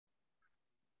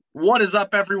What is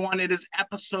up, everyone? It is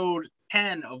episode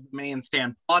 10 of the Main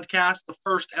Stand podcast. The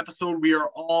first episode, we are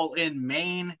all in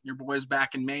Maine. Your boys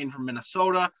back in Maine from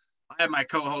Minnesota. I have my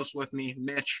co-hosts with me,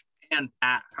 Mitch and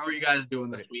Pat. How are you guys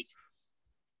doing this week?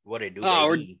 What it do,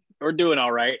 baby? We're doing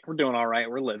all right.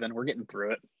 We're living. We're getting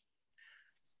through it.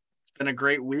 It's been a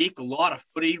great week. A lot of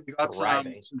footy. We got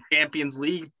some Champions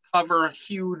League cover. A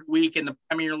huge week in the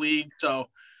Premier League. So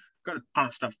got a ton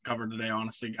of stuff to cover today,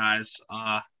 honestly, guys.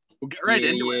 We'll get right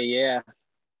into it. Yeah.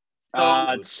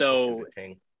 I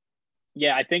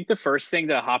think the first thing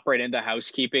to hop right into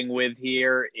housekeeping with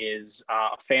here is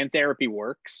fan therapy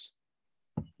works.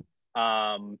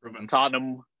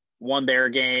 Tottenham won their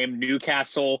game.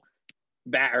 Newcastle,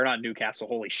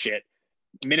 holy shit.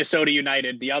 Minnesota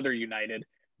United, the other United,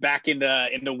 back in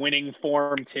the winning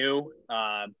form too.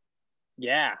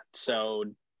 So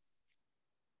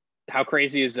how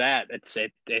crazy is that?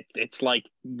 It's like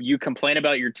you complain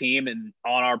about your team, and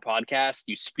on our podcast,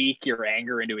 you speak your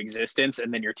anger into existence,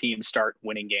 and then your team start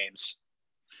winning games.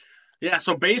 Yeah.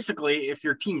 So basically, if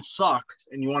your team sucks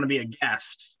and you want to be a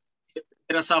guest, hit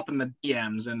us up in the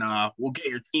DMs, and we'll get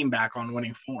your team back on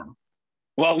winning form.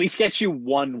 Well, at least get you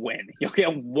one win. You'll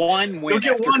get one win. You'll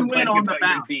get one win on the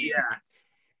bounce. Yeah.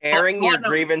 Airing your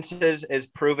grievances is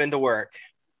proven to work.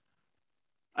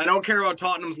 I don't care about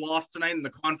Tottenham's loss tonight in the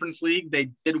Conference League. They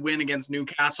did win against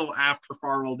Newcastle after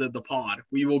Farwell did the pod.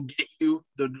 We will get you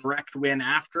the direct win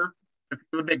after. If it's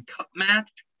a big cup match,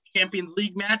 Champions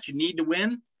League match, you need to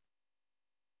win,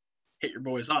 hit your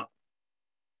boys up.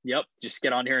 Yep. Just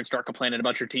get on here and start complaining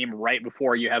about your team right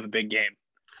before you have a big game.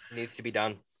 It needs to be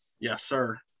done. Yes,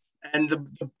 sir. And the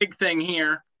big thing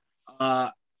here,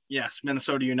 yes,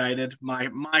 Minnesota United,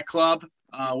 my club,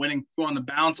 winning 2 on the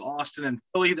bounce. Austin and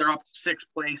Philly, they're up to 6th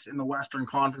place in the Western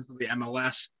Conference of the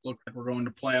MLS. Looks like we're going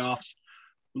to playoffs.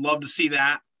 We'd love to see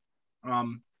that.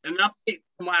 An update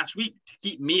from last week to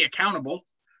keep me accountable.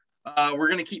 We're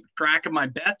going to keep track of my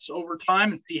bets over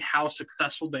time and see how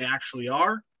successful they actually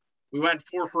are. We went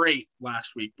 4 for 8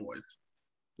 last week, boys.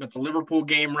 Got the Liverpool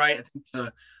game right. I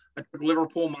took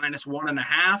Liverpool minus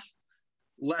 1.5.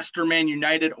 Leicester Man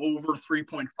United over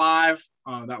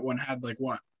 3.5. That one had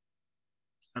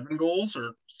 7 goals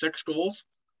or 6 goals?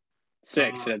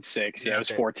 6. It had 6. Yeah, it was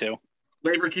 4-2.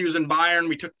 Leverkusen and Bayern,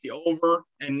 we took the over,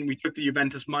 and we took the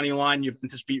Juventus money line.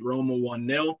 Juventus beat Roma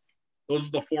 1-0. Those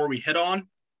are the 4 we hit on.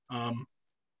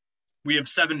 We have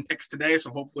 7 picks today,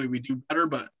 so hopefully we do better,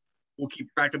 but we'll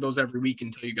keep track of those every week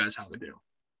and tell you guys how they do.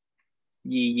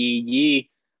 Yee.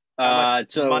 How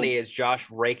much money is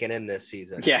Josh raking in this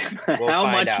season? Yeah. How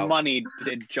much money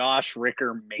did Josh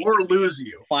Ricker make? Or lose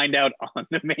you? Find out on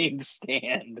the Main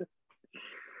Stand. You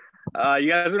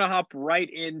guys are going to hop right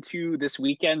into this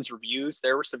weekend's reviews.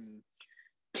 There were some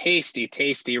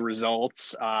tasty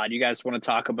results. You guys want to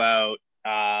talk about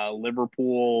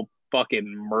Liverpool fucking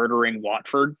murdering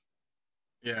Watford?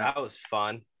 Yeah. That was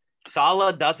fun.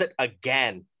 Salah does it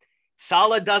again,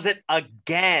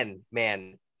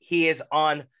 man. He is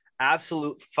on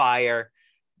absolute fire,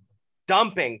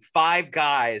 dumping 5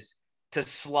 guys to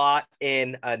slot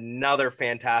in another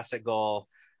fantastic goal.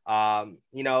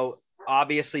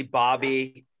 Obviously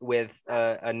Bobby with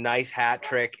a nice hat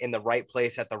trick in the right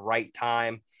place at the right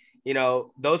time.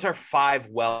 Those are 5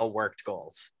 well-worked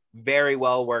goals, very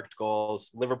well-worked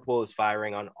goals. Liverpool is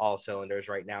firing on all cylinders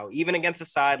right now, even against a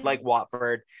side like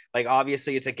Watford.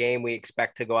 Obviously it's a game we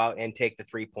expect to go out and take the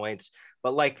 3 points,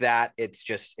 but like that,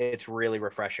 it's really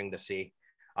refreshing to see.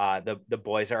 The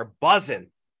boys are buzzing.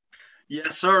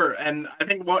 Yes, sir. And I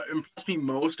think what impressed me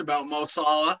most about Mo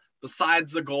Salah,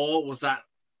 besides the goal, was that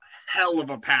hell of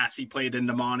a pass he played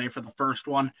into Mane for the first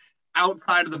one.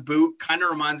 Outside of the boot, kind of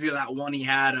reminds me of that one he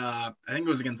had, I think it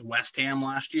was against West Ham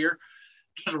last year.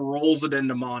 Just rolls it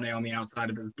into Mane on the outside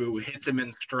of his boot, hits him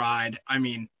in stride. I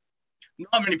mean,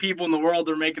 not many people in the world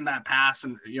are making that pass,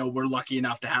 and we're lucky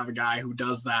enough to have a guy who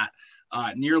does that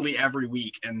nearly every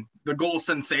week. And the goal's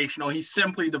sensational. He's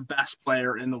simply the best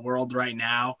player in the world right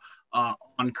now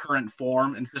on current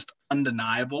form, and just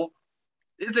undeniable.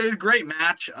 It's a great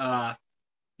match.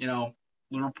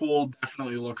 Liverpool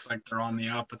definitely looks like they're on the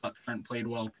up. I thought Trent played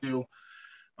well too.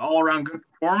 All-around good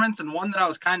performance, and one that I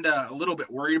was kind of a little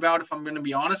bit worried about, if I'm going to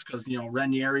be honest, because,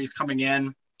 Ranieri's coming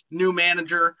in, new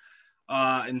manager,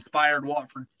 inspired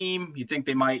Watford team. You think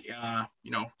they might,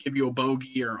 give you a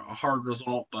bogey or a hard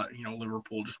result, but,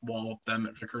 Liverpool just walloped them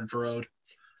at Vicarage Road.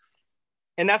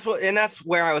 And that's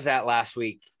where I was at last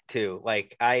week too.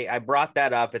 I brought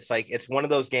that up. It's it's one of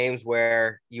those games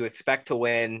where you expect to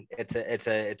win. It's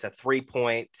a 3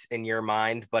 point in your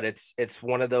mind, but it's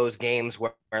one of those games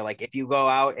where if you go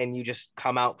out and you just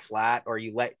come out flat, or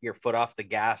you let your foot off the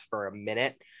gas for a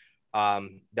minute,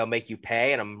 they'll make you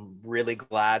pay. And I'm really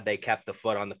glad they kept the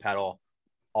foot on the pedal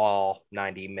all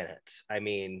 90 minutes. I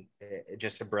mean,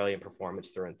 just a brilliant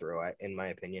performance through and through, in my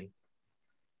opinion.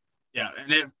 Yeah,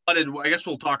 and it flooded. I guess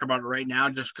we'll talk about it right now,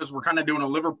 just because we're kind of doing a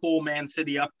Liverpool Man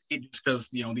City update, just because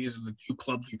these are the two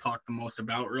clubs we talk the most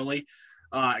about, really.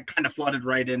 It kind of flooded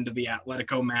right into the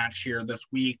Atletico match here this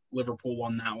week. Liverpool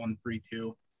won that one 3-2.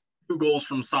 2 goals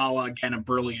from Salah, again, a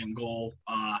brilliant goal.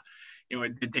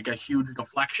 It did take a huge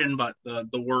deflection, but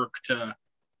the work to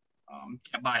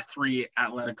get by 3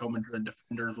 Atletico Madrid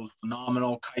defenders was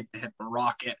phenomenal. Kite to hit the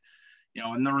rocket,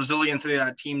 and the resiliency of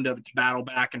that team to battle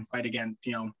back and fight against,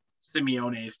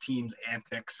 Simeone's team's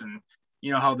antics, and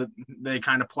how they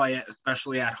kind of play it,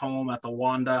 especially at home at the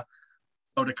Wanda.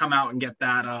 So to come out and get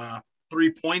that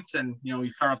 3 points, and you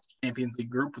start off the Champions League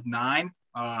group with 9,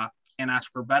 can't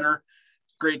ask for better.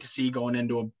 It's great to see going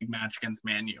into a big match against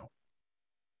Man U.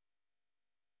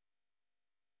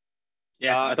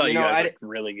 Yeah, I thought you guys looked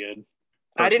really good.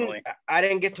 Personally. I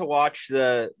didn't get to watch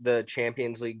the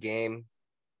Champions League game,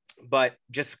 but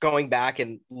just going back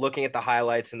and looking at the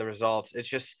highlights and the results, it's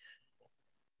just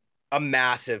a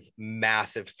massive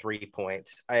 3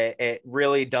 points. It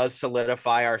really does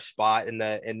solidify our spot in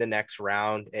the next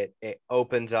round. It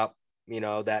opens up,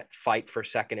 that fight for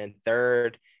second and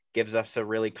third, gives us a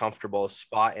really comfortable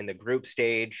spot in the group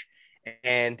stage.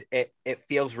 And it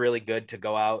feels really good to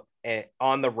go out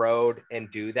on the road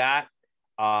and do that.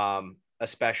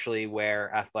 Especially where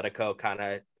Atletico kind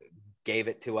of gave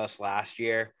it to us last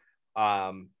year.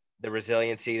 The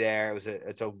resiliency there,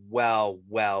 it's a well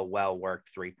worked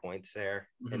 3 points there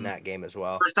in that game as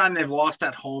well. First time they've lost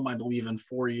at home, I believe, in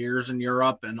 4 years in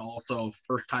Europe, and also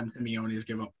first time Simeone has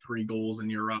given up 3 goals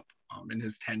in Europe in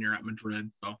his tenure at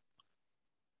Madrid. So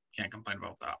can't complain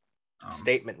about that.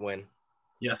 Statement win.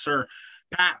 Yes, sir.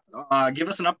 Pat, give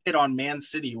us an update on Man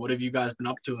City. What have you guys been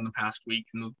up to in the past week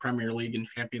in the Premier League and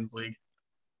Champions League?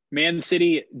 Man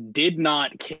City did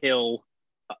not kill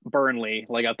Burnley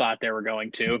like I thought they were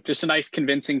going to. Just a nice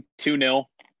convincing 2-0.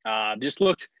 Just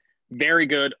looked very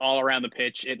good all around the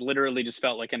pitch. It literally just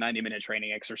felt like a 90-minute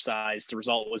training exercise. The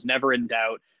result was never in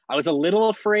doubt. I was a little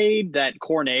afraid that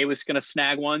Cornet was going to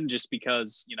snag one just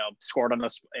because, scored on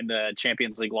us in the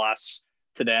Champions League loss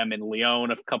to them in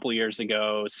Lyon a couple of years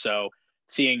ago. So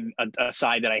seeing a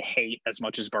side that I hate as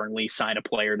much as Burnley sign a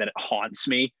player that haunts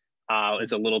me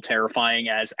is a little terrifying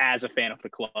as a fan of the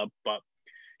club. But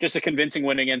just a convincing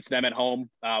win against them at home.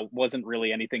 Wasn't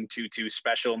really anything too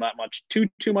special. Not much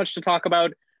too much to talk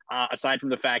about, aside from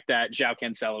the fact that João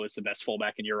Cancelo is the best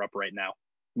fullback in Europe right now,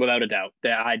 without a doubt.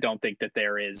 I don't think that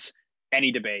there is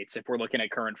any debates if we're looking at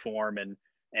current form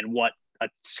and what a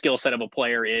skill set of a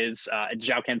player is.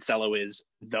 João Cancelo is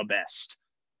the best.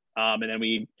 And then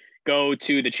we go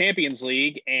to the Champions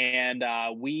League, and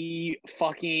we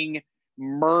fucking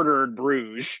murdered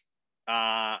Bruges.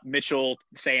 Mitchell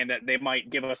saying that they might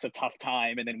give us a tough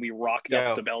time, and then we rocked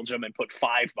up to Belgium and put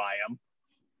 5 by them.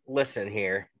 Listen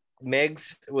here.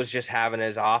 Miggs was just having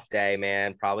his off day,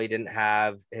 man. Probably didn't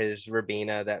have his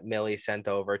Ribena that Millie sent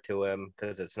over to him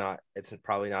because it's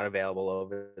probably not available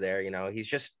over there.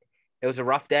 It was a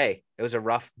rough day. It was a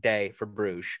rough day for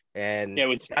Bruges, and it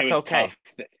was okay. Tough.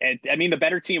 I mean, the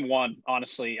better team won,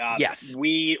 honestly. Yes,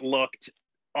 we looked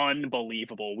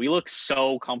unbelievable. We look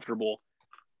so comfortable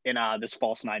in this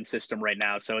false 9 system right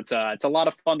now. So it's a lot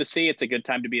of fun to see. It's a good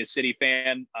time to be a City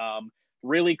fan.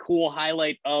 Really cool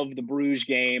highlight of the Bruges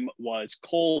game was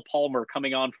Cole Palmer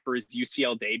coming on for his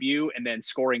UCL debut and then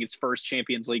scoring his first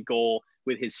Champions League goal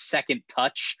with his second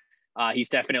touch. He's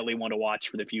definitely one to watch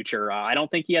for the future. I don't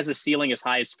think he has a ceiling as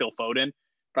high as Phil Foden,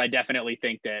 but I definitely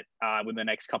think that within the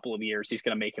next couple of years, he's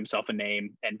going to make himself a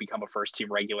name and become a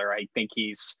first-team regular. I think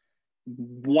he's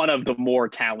one of the more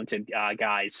talented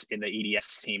guys in the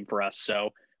EDS team for us.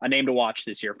 So a name to watch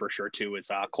this year for sure, too,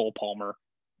 is Cole Palmer.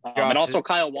 And also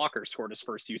Kyle Walker scored his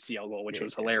first UCL goal, which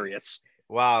was hilarious.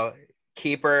 Wow.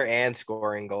 Keeper and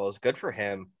scoring goals. Good for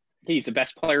him. He's the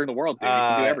best player in the world, dude. He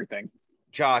can do everything.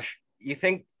 Josh, you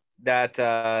think that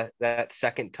that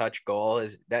second touch goal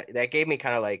is that gave me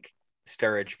kind of like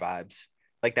Sturridge vibes,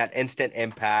 like that instant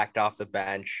impact off the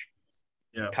bench,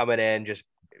 coming in, just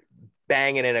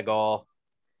banging in a goal,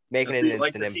 making an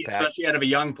instant impact. Especially out of a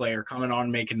young player coming on,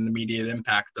 making an immediate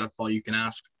impact. That's all you can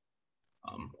ask.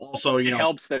 Also, it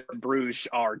helps that Bruges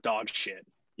are dog shit.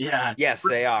 Yeah. Yes,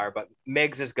 they are, but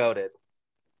Miggs is goated.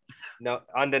 No,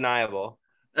 undeniable.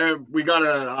 We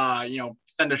gotta,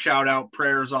 send a shout out,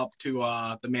 prayers up to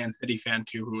the Man City fan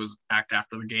too, who was attacked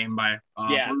after the game by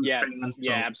Bruges fans.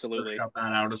 So absolutely. Shout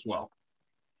that out as well.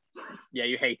 Yeah,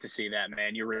 you hate to see that,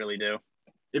 man. You really do.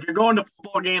 If you're going to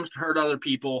football games to hurt other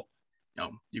people,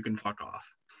 you can fuck off.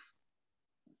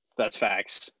 That's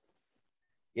facts.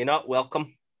 You're not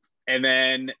welcome. And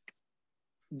then,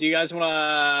 do you guys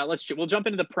want to? We'll jump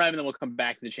into the Prem and then we'll come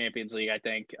back to the Champions League. I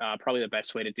think probably the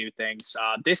best way to do things.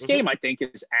 This game, I think,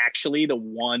 is actually the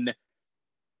one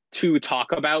to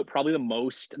talk about. Probably the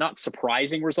most not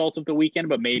surprising result of the weekend,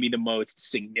 but maybe the most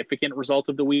significant result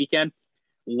of the weekend.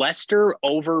 Leicester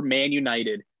over Man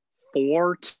United,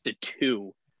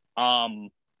 4-2.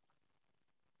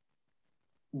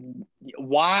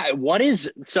 Why? What is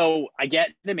so? I get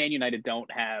the Man United don't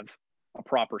have a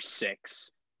proper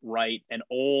six, right? And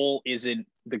Ole isn't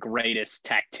the greatest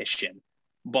tactician,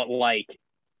 but like,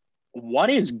 what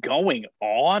is going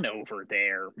on over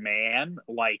there, man?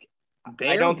 Like,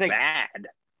 they're bad.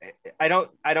 I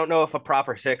don't know if a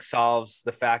proper six solves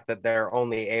the fact that they're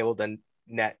only able to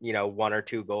net, 1 or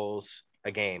 2 goals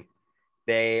a game.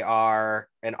 They are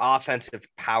an offensive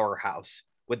powerhouse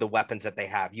with the weapons that they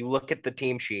have. You look at the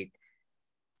team sheet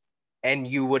and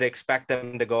you would expect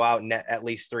them to go out and net at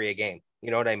least 3 a game.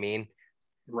 You know what I mean?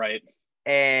 Right.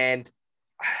 And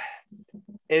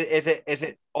is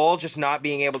it all just not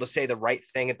being able to say the right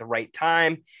thing at the right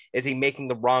time? Is he making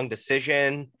the wrong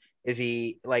decision? Is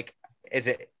he like, is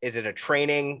it a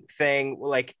training thing?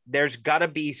 Like, there's got to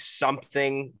be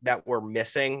something that we're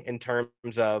missing in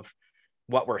terms of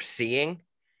what we're seeing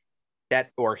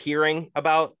that or hearing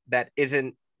about that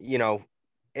isn't,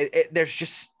 there's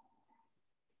just,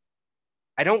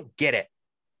 I don't get it.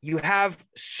 You have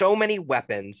so many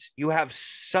weapons. You have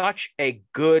such a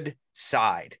good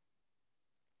side.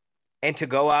 And to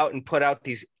go out and put out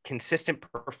these consistent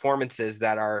performances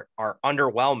that are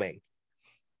underwhelming,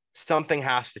 something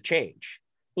has to change.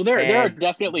 Well, there are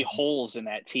definitely holes in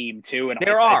that team too. And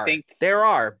I think there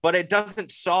are, but it doesn't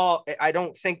solve. I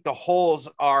don't think the holes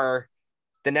are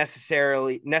the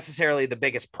necessarily the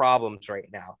biggest problems right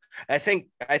now. I think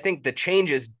the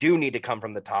changes do need to come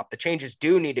from the top. The changes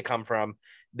do need to come from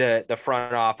the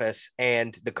front office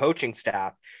and the coaching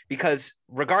staff, because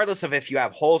regardless of if you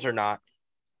have holes or not,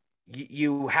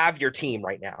 you have your team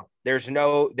right now. There's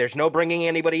no bringing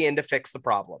anybody in to fix the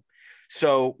problem.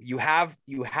 So you have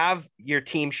your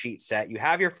team sheet set, you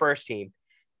have your first team,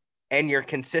 and you're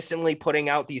consistently putting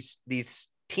out these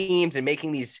teams and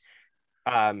making these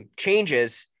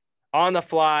changes on the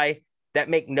fly that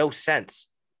make no sense,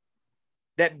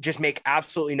 that just make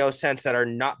absolutely no sense, that are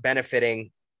not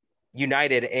benefiting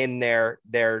United in their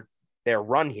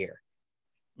run here.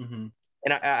 Mm-hmm.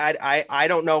 And I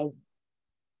don't know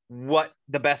what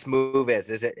the best move is.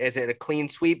 Is it a clean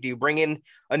sweep? Do you bring in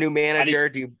a new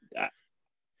manager?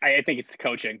 I think it's the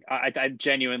coaching. I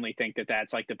genuinely think that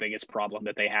that's like the biggest problem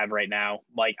that they have right now.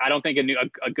 Like, I don't think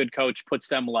a good coach puts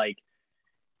them like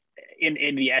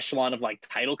in the echelon of like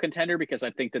title contender, because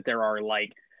I think that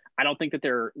I don't think that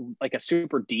they're like a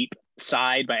super deep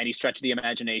side by any stretch of the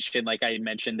imagination. Like I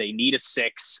mentioned, they need a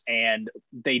 6, and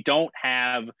they don't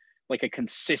have like a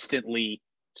consistently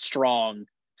strong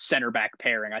center back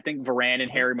pairing. I think Varane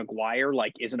and Harry Maguire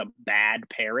like isn't a bad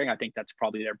pairing. I think that's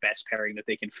probably their best pairing that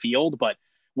they can field. But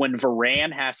when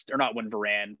Maguire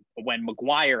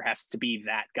has to be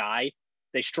that guy,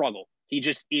 they struggle. He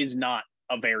just is not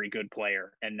a very good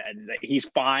player, and he's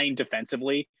fine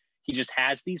defensively. He just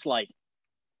has these like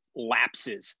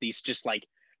lapses, these just like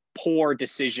poor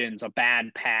decisions, a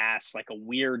bad pass, like a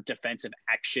weird defensive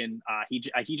action. He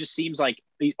just seems like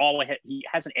he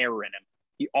has an error in him.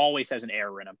 He always has an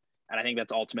error in him, and I think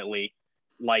that's ultimately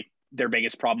like their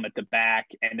biggest problem at the back.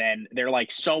 And then they're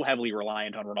like so heavily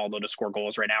reliant on Ronaldo to score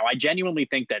goals right now. I genuinely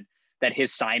think that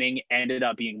his signing ended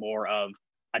up being more of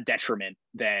a detriment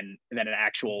than an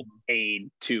actual aid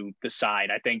to the side.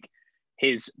 I think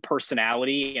his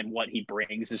personality and what he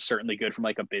brings is certainly good from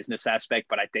like a business aspect,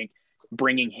 but I think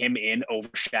bringing him in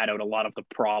overshadowed a lot of the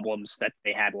problems that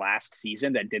they had last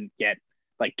season that didn't get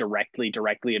like directly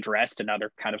addressed, and now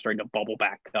they're kind of starting to bubble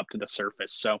back up to the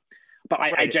surface. So, but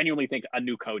I genuinely think a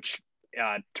new coach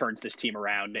turns this team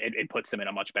around. It puts them in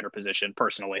a much better position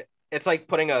personally. It's like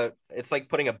putting a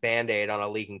Band-Aid on a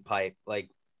leaking pipe. Like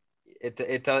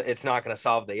it's not going to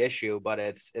solve the issue, but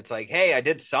it's like, hey, I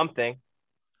did something,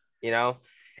 And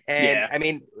yeah. I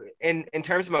mean, in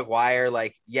terms of Maguire,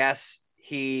 like, yes,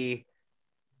 he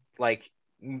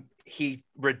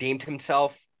redeemed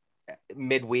himself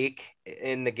midweek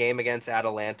in the game against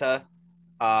Atalanta.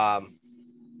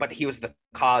 But he was the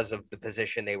cause of the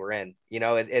position they were in.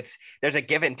 There's a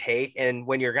give and take. And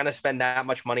when you're going to spend that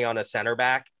much money on a center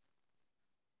back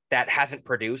that hasn't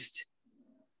produced,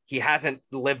 he hasn't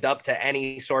lived up to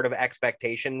any sort of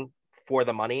expectation for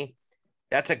the money,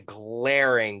 that's a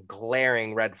glaring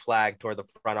red flag toward the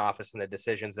front office and the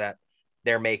decisions that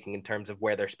they're making in terms of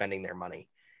where they're spending their money.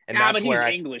 And yeah, that's but where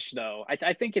he's English, though.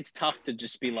 I think it's tough to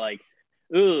just be like,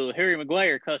 ooh, Harry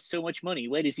Maguire costs so much money.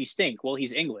 Why does he stink? Well,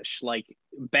 he's English. Like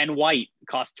Ben White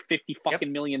cost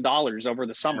 $50 million over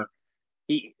the summer.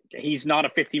 He's not a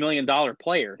 $50 million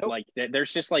player. Nope. Like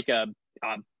there's just like a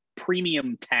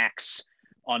premium tax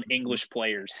on English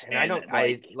players. And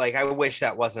I wish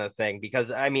that wasn't a thing,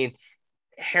 because I mean,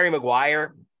 Harry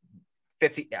Maguire,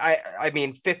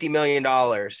 $50 million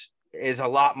is a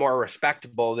lot more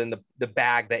respectable than the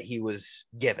bag that he was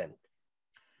given.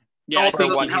 Yeah, also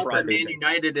doesn't help that Man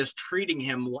United is treating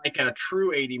him like a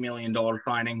true $80 million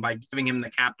signing by giving him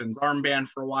the captain's armband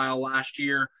for a while last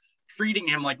year, treating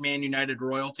him like Man United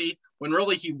royalty, when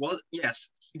really he was, yes,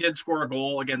 he did score a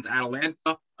goal against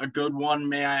Atalanta, a good one,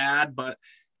 may I add, but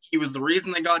he was the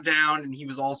reason they got down, and he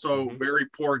was also very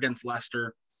poor against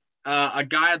Leicester. A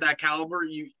guy of that caliber,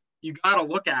 you got to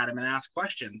look at him and ask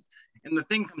questions. And the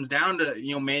thing comes down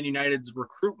to, Man United's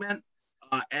recruitment.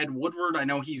 Ed Woodward, I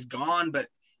know he's gone, but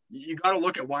you got to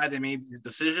look at why they made these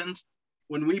decisions.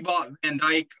 When we bought Van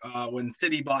Dijk, when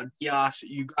City bought Diaz,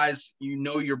 you guys,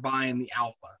 you're buying the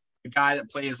alpha, the guy that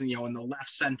plays, in the left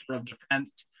center of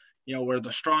defense, where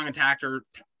the strong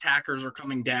attackers are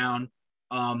coming down.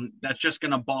 That's just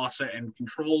going to boss it and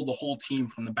control the whole team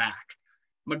from the back.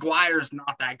 Maguire is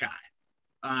not that guy.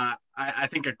 I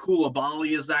think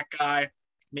Koulibaly is that guy.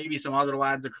 Maybe some other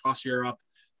lads across Europe.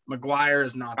 Maguire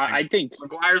is not that guy. I think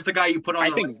Maguire's the guy you put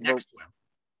on next to him.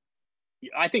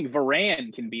 I think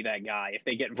Varane can be that guy. If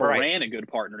they get Varane a good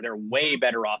partner, they're way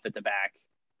better off at the back.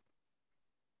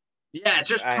 Yeah, it's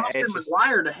just trusting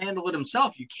Maguire to handle it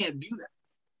himself. You can't do that.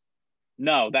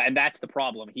 No, that's the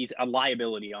problem. He's a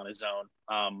liability on his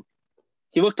own.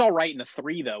 He looked all right in the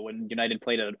 3, though, when United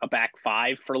played a back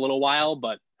 5 for a little while.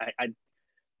 But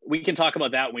we can talk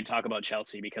about that when we talk about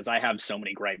Chelsea, because I have so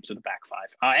many gripes with the back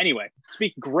 5. Anyway,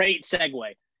 great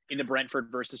segue into Brentford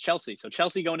versus Chelsea. So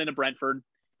Chelsea going into Brentford,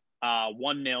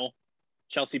 1-0.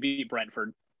 Chelsea beat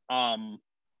Brentford. Also,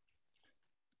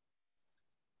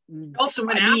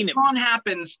 when AFCON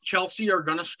happens, Chelsea are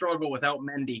going to struggle without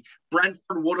Mendy.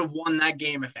 Brentford would have won that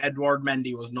game if Edouard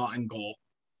Mendy was not in goal.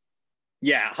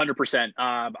 Yeah, 100%.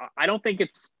 I don't think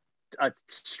it's a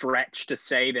stretch to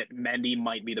say that Mendy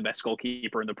might be the best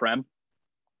goalkeeper in the Prem.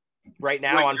 Right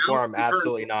now, on form,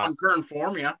 absolutely not. On current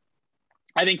form, yeah.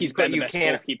 I think he's been the best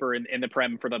goalkeeper in the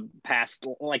Prem for the past,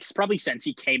 probably since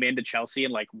he came into Chelsea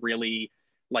and really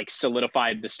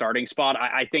solidified the starting spot.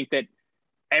 I think that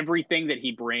everything that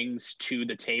he brings to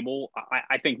the table,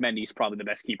 I think Mendy's probably the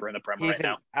best keeper in the Prem right now. He's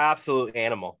an absolute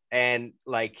animal. And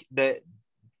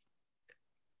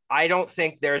I don't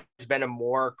think there's been a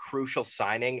more crucial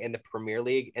signing in the Premier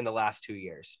League in the last 2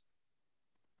 years.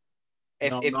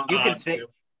 If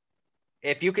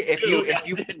you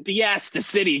Diaz to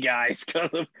City, guys,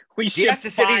 we should Diaz to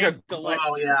City's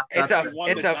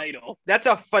that's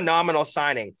a phenomenal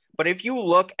signing. But if you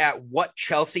look at what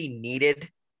Chelsea needed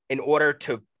in order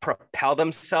to propel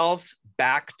themselves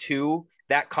back to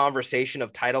that conversation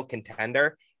of title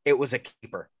contender, it was a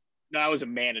keeper. No, it was a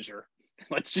manager.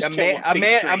 Let's just a manager.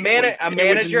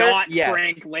 It was not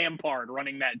Frank Lampard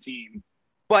running that team.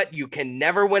 But you can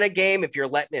never win a game if you're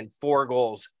letting in 4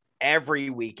 goals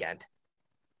every weekend.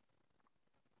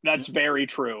 That's very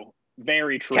true.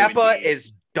 Very true. Kepa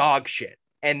is dog shit,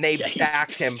 and they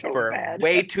backed him for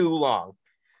way too long.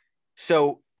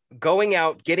 So going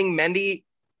out, getting Mendy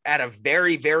at a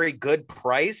very, very good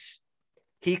price,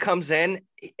 he comes in,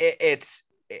 it's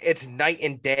night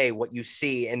and day what you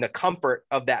see in the comfort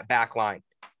of that back line.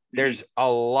 There's a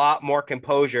lot more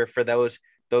composure for those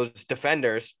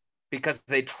defenders because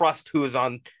they trust who's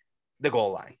on the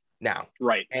goal line now.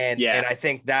 Right. And I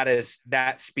think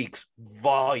that speaks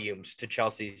volumes to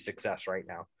Chelsea's success right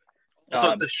now.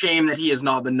 So it's a shame that he has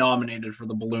not been nominated for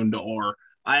the Ballon d'Or.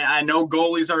 I know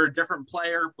goalies are a different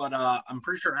player, but I'm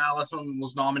pretty sure Alisson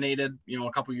was nominated,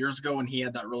 a couple years ago when he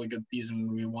had that really good season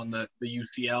when we won the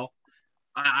UCL.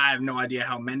 I have no idea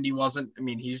how Mendy wasn't. I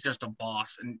mean, he's just a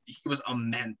boss, and he was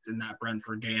immense in that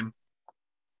Brentford game.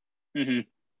 Mm-hmm.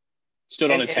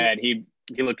 Stood on his head. He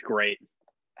looked great.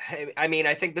 I mean,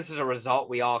 I think this is a result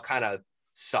we all kind of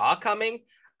saw coming.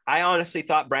 I honestly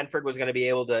thought Brentford was going to be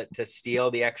able to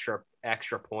steal the extra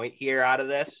point here out of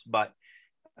this, but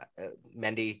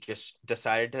Mendy just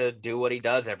decided to do what he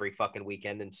does every fucking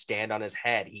weekend and stand on his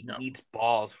head. He eats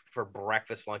balls for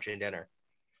breakfast, lunch, and dinner.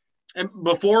 And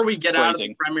before we get out of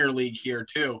the Premier League here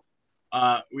too,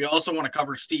 we also want to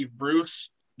cover Steve Bruce,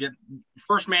 get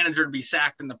first manager to be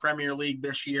sacked in the Premier League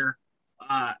this year.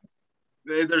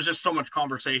 There's just so much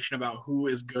conversation about who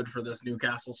is good for this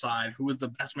Newcastle side, who is the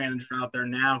best manager out there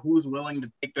now, who's willing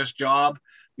to take this job,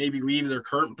 maybe leave their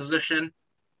current position.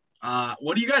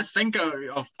 What do you guys think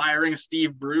of firing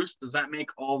Steve Bruce? Does that make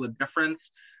all the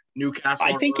difference? Newcastle.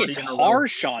 I think it's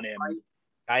harsh on him.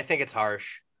 I think it's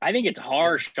harsh. I think it's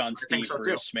harsh on Steve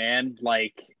Bruce, man.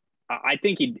 Like, I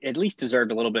think he at least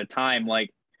deserved a little bit of time. Like,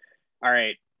 all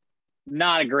right,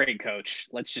 not a great coach.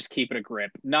 Let's just keep it a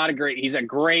grip. He's a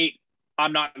great,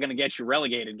 I'm not going to get you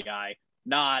relegated guy.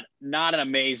 Not an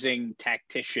amazing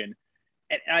tactician.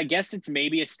 And I guess it's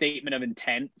maybe a statement of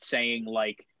intent saying,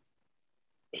 like,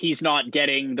 he's not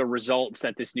getting the results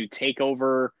that this new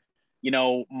takeover,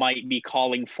 might be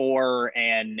calling for,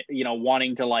 and,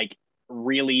 wanting to, like,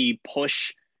 really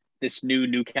push this new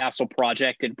Newcastle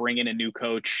project and bring in a new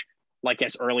coach, like,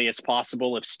 as early as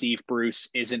possible if Steve Bruce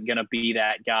isn't going to be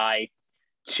that guy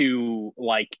to,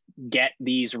 like, get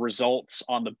these results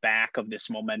on the back of this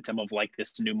momentum of, like,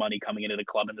 this new money coming into the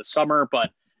club in the summer.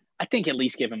 But I think at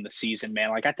least give him the season, man.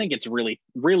 Like, I think it's really,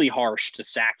 really harsh to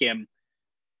sack him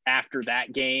after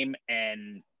that game,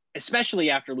 and especially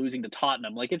after losing to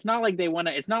Tottenham. Like, it's not like they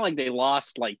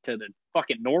lost, like, to the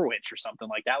fucking Norwich or something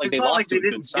like that. Like, it's they not lost like to they a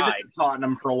good didn't side. give it to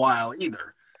Tottenham for a while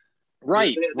either.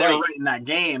 Right. They were right in that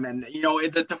game. And,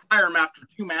 to fire him after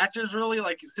 2 matches, really,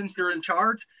 like, since you're in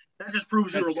charge, that just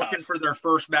proves you were looking for their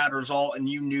first bad result and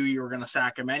you knew you were going to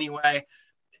sack him anyway.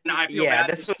 And I feel bad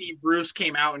that Steve Bruce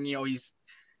came out and, he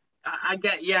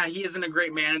isn't a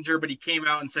great manager, but he came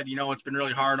out and said, it's been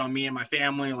really hard on me and my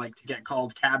family, like, to get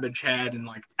called cabbage head and,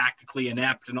 like, tactically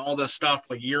inept and all this stuff,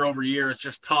 like, year over year. It's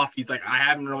just tough. He's like, I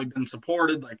haven't really been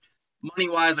supported, like,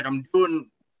 money-wise. Like, I'm doing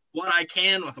what I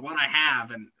can with what I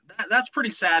have. And that's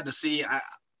pretty sad to see.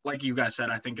 Like you guys said,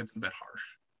 I think it's a bit harsh.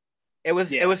 It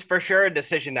was for sure a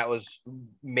decision that was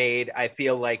made, I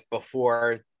feel like,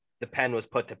 before the pen was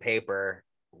put to paper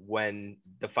when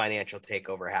the financial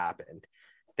takeover happened.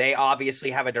 They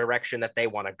obviously have a direction that they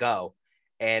want to go.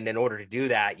 And in order to do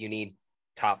that, you need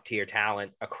top tier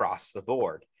talent across the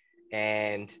board.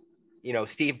 And,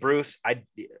 Steve Bruce,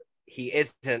 he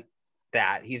isn't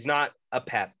that. He's not a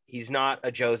Pep. He's not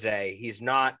a Jose. He's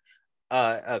not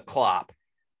a Klopp.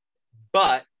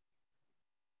 But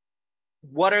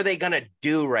what are they going to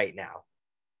do right now?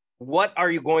 What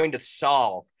are you going to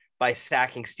solve by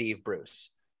sacking Steve Bruce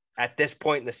at this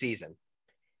point in the season?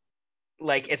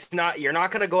 Like, you're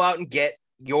not going to go out and get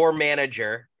your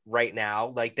manager right now.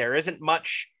 Like, there isn't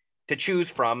much to choose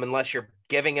from unless you're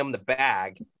giving him the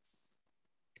bag.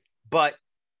 But,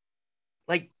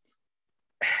 like,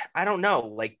 I don't know,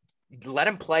 like, let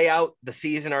him play out the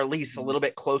season, or at least a little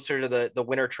bit closer to the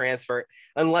winter transfer,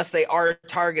 unless they are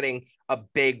targeting a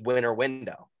big winter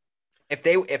window.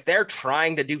 If they're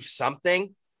trying to do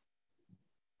something,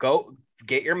 go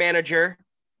get your manager,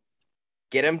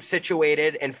 get him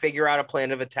situated, and figure out a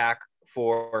plan of attack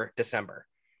for December.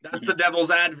 That's the devil's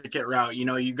advocate route.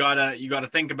 You gotta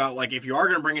think about, like, if you are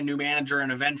going to bring a new manager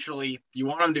and eventually you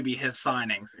want him to be his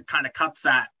signings, it kind of cuts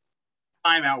that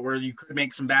time out where you could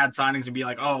make some bad signings and be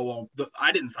like, oh, well,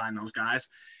 I didn't sign those guys.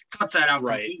 Cuts that out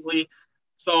completely.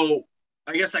 So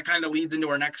I guess that kind of leads into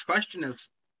our next question is,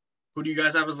 who do you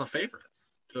guys have as the favorites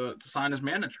to sign as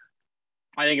manager?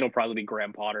 I think it'll probably be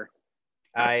Graham Potter.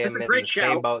 I am in the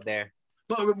same boat there.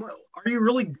 But are you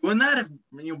really doing that?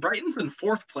 If Brighton's in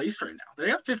 4th place right now,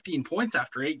 they have 15 points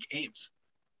after 8 games.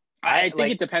 I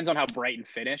think it depends on how Brighton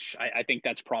finish. I think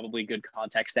that's probably good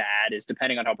context to add, is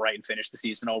depending on how Brighton finish the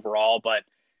season overall. But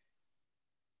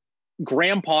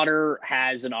Graham Potter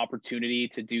has an opportunity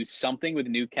to do something with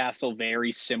Newcastle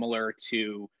very similar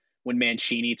to when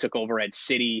Mancini took over at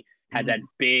City, had that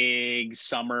big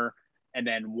summer, and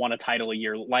then won a title a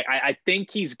year. Like, I think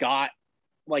he's got,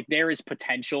 like, there is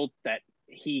potential that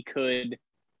he could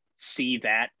see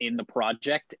that in the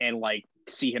project and, like,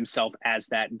 see himself as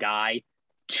that guy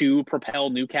to propel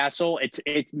Newcastle. It's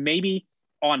maybe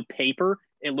on paper,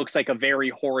 it looks like a very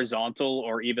horizontal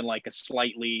or even like a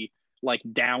slightly, like,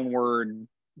 downward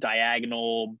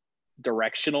diagonal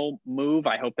directional move.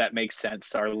 I hope that makes sense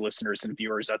to our listeners and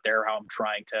viewers out there, how I'm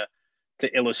trying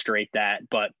to illustrate that.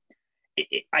 But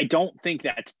I don't think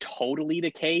that's totally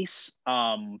the case.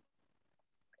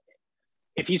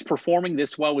 If he's performing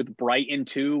this well with Brighton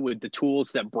too, with the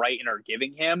tools that Brighton are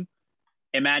giving him,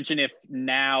 imagine if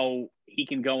now he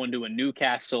can go into a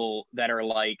Newcastle that are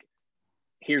like,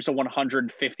 here's a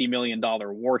 $150 million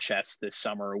war chest this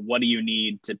summer. What do you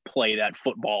need to play that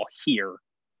football here?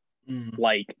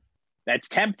 Like, that's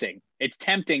tempting. It's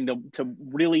tempting to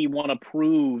really want to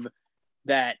prove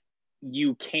that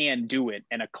you can do it.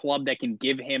 And a club that can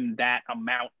give him that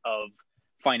amount of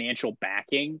financial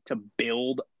backing to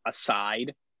build a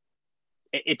side,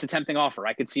 it's a tempting offer.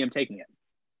 I could see him taking it.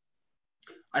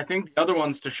 I think the other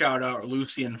ones to shout out are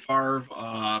Lucien Favre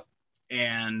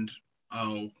and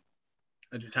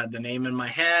I just had the name in my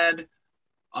head.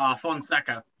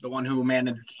 Fonseca, the one who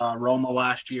managed Roma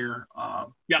last year.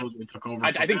 Supposedly took over.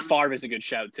 I think Favre is a good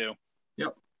shout too.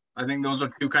 Yep. I think those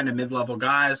are two kind of mid-level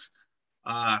guys.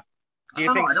 Do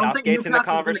you think Southgate's in the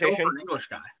conversation? Go for an English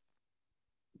guy.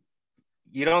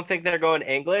 You don't think they're going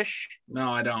English?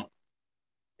 No, I don't.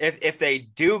 If they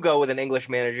do go with an English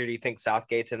manager, do you think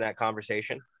Southgate's in that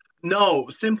conversation? No,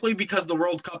 simply because the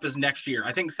World Cup is next year.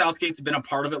 I think Southgate's been a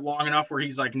part of it long enough where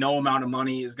he's like, no amount of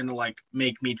money is going to like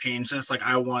make me change this. Like,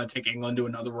 I want to take England to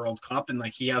another World Cup, and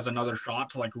like he has another shot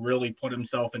to like really put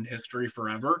himself in history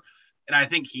forever. And I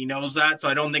think he knows that. So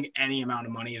I don't think any amount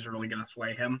of money is really going to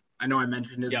sway him. I know I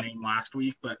mentioned his name last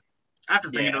week, but after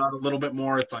thinking about it a little bit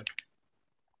more, it's like,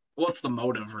 what's the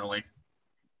motive really?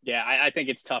 Yeah, I think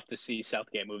it's tough to see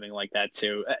Southgate moving like that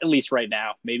too, at least right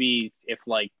now. Maybe if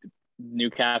like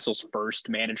Newcastle's first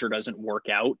manager doesn't work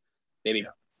out,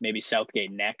 maybe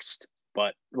Southgate next.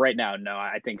 But right now, no,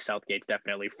 I think Southgate's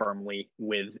definitely firmly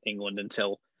with England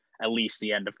until at least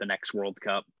the end of the next World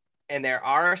Cup. And there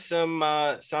are some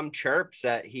chirps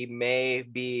that he may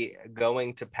be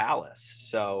going to Palace.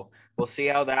 So we'll see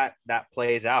how that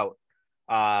plays out.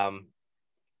 I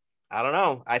don't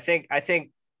know. I think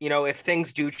if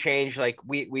things do change, like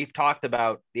we've talked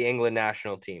about the England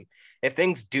national team, if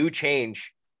things do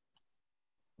change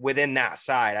within that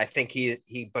side, I think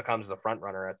he becomes the front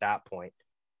runner at that point.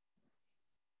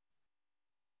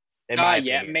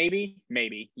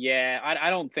 Maybe. Yeah, I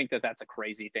don't think that's a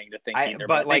crazy thing to think either.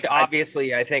 But like,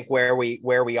 obviously, I think where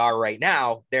we are right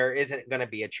now, there isn't going to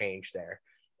be a change there.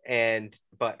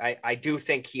 But I do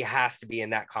think he has to be in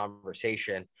that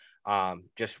conversation,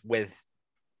 just with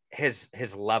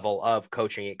his level of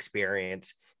coaching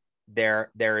experience. There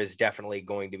is definitely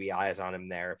going to be eyes on him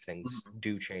there if things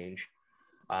do change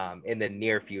in the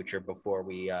near future before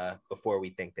we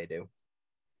think they do.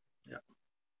 Yeah.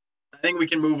 I think we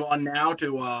can move on now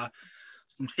to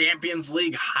some Champions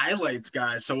League highlights,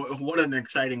 guys. So what an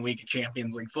exciting week of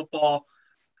Champions League football.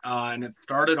 And it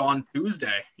started on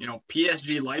Tuesday.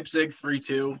 PSG Leipzig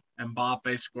 3-2.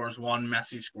 Mbappe scores 1.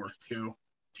 Messi scores 2.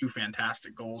 2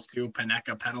 fantastic goals, too.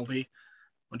 Panenka penalty.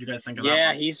 What do you guys think of that?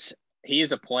 Yeah, he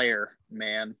is a player,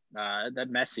 man. That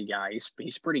Messi guy,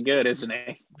 he's pretty good, isn't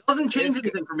he? Doesn't change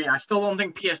anything for me. I still don't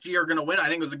think PSG are going to win. I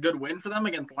think it was a good win for them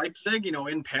against Leipzig,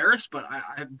 in Paris, but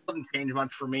it doesn't change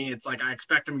much for me. It's like I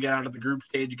expect them to get out of the group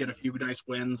stage, get a few nice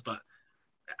wins, but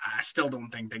I still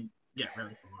don't think they get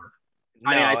very far.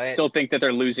 I still think that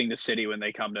they're losing to City when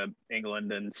they come to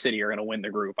England, and City are going to win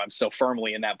the group. I'm still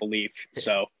firmly in that belief.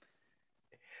 So.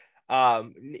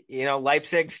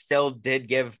 Leipzig still did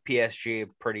give PSG a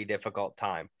pretty difficult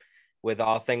time. With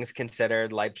all things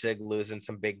considered, Leipzig losing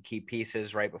some big key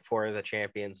pieces right before the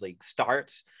Champions League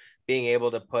starts, being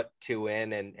able to put 2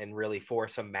 in and really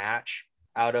force a match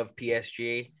out of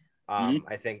PSG,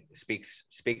 I think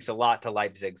speaks a lot to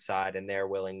Leipzig's side and their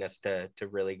willingness to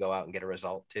really go out and get a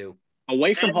result too.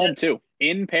 Away from home too.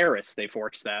 In Paris, they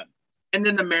forced that. And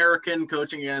an American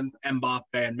coaching in Mbappe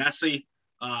and Messi.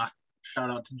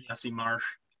 Shout out to Jesse Marsh,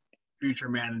 future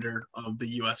manager of the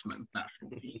U.S. men's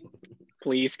national team.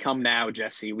 Please come now,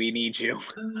 Jesse. We need you.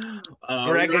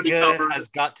 Greg has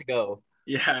got to go.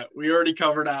 Yeah, we already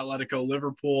covered Atletico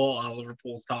Liverpool.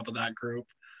 Liverpool's top of that group.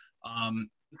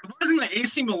 Surprisingly,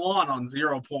 AC Milan on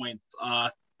 0 points.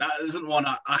 That isn't one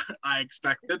I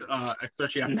expected,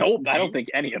 especially after. Nope, I don't think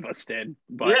any of us did.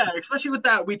 But yeah, especially with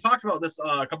that. We talked about this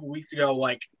a couple weeks ago,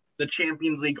 like the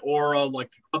Champions League aura,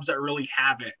 like the clubs that really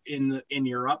have it in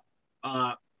Europe.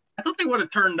 I thought they would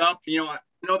have turned up. I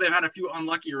know they've had a few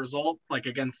unlucky results, like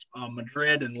against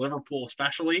Madrid and Liverpool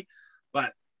especially,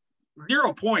 but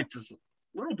 0 points is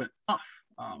a little bit tough.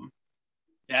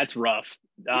 That's rough.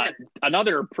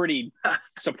 Another pretty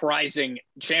surprising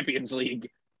Champions League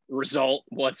result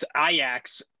was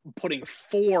Ajax putting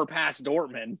 4 past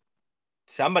Dortmund.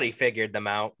 Somebody figured them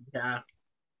out. Yeah.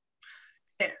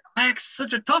 Ajax is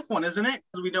such a tough one, isn't it?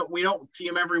 Because we don't see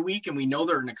them every week, and we know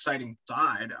they're an exciting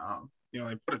side. They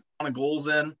put a ton of goals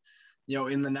in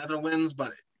the Netherlands,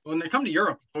 but when they come to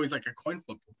Europe, it's always like a coin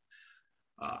flip.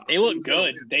 They look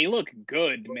good. They look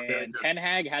good, man. Ten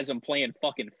Hag has them playing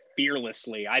fucking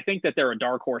fearlessly. I think that they're a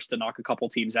dark horse to knock a couple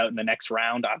teams out in the next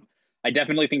round. I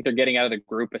definitely think they're getting out of the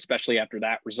group, especially after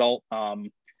that result.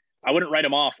 I wouldn't write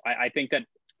them off. I think that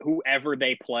whoever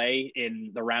they play in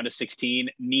the round of 16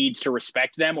 needs to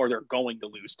respect them, or they're going to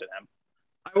lose to them.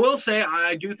 I will say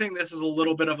I do think this is a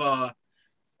little bit of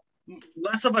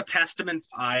less of a testament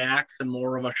to Ajax and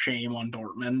more of a shame on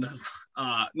Dortmund.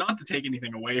 Not to take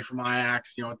anything away from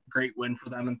Ajax, great win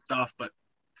for them and stuff, but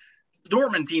the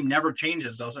Dortmund team never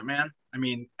changes, does it, man? I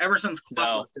mean, ever since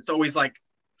Klopp left, it's always like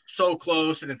so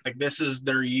close, and it's like this is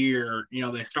their year. You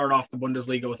know, they start off the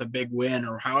Bundesliga with a big win,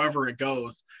 or however it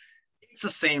goes. It's the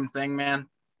same thing, man.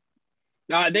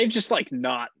 They've just like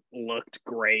not looked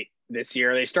great this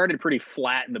year. They started pretty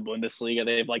flat in the Bundesliga.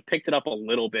 They've like picked it up a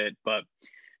little bit, but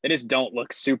they just don't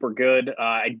look super good.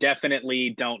 I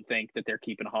definitely don't think that they're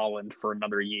keeping Holland for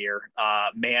another year.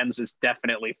 Mans is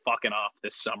definitely fucking off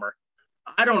this summer.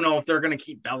 I don't know if they're going to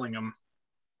keep Bellingham.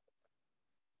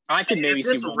 I could maybe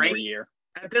see one more year.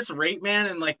 At this rate, man,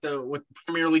 and like with the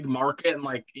Premier League market and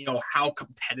like, you know, how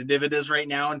competitive it is right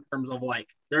now in terms of like,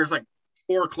 there's like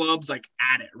 4 clubs like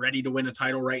at it, ready to win a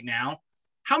title right now.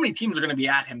 How many teams are going to be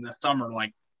at him this summer,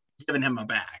 like giving him a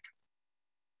bag?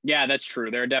 Yeah, that's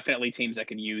true. There are definitely teams that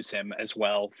can use him as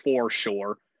well, for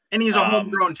sure. And he's a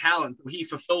homegrown talent. So he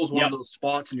fulfills one of those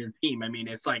spots in your team. I mean,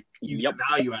 it's like you get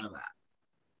value out of that.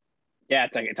 Yeah,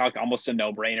 it's like almost a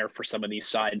no-brainer for some of these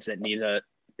sides that need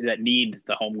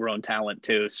the homegrown talent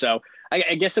too. So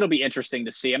I guess it'll be interesting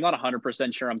to see. I'm not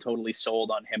 100% sure I'm totally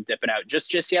sold on him dipping out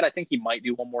just yet. I think he might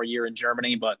do one more year in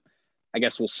Germany, but I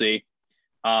guess we'll see.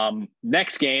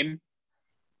 Next game,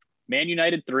 Man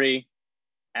United 3,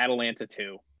 Atalanta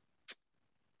 2.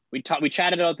 We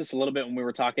chatted about this a little bit when we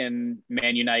were talking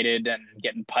Man United and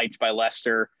getting piped by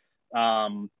Leicester.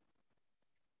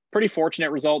 Pretty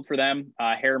fortunate result for them.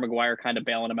 Harry Maguire kind of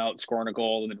bailing them out, scoring a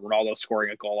goal, and then Ronaldo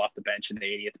scoring a goal off the bench in the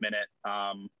 80th minute.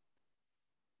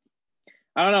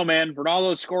 I don't know, man.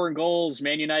 Ronaldo scoring goals.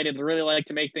 Man United really like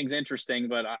to make things interesting,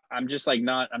 but I'm just like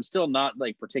I'm still not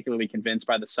like particularly convinced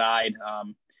by the side.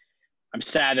 I'm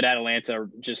sad that Atalanta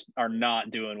just are not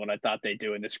doing what I thought they'd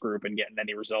do in this group and getting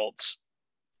any results.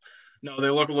 No,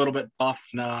 they look a little bit off,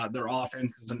 and their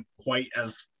offense isn't quite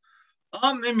as.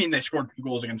 I mean, they scored 2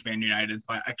 goals against Man United,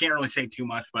 so I can't really say too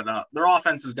much. But their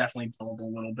offense is definitely dulled a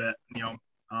little bit. You know,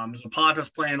 Zapata's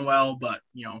playing well, but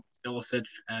you know, Ilicic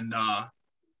and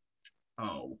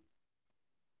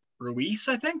Ruiz,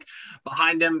 I think,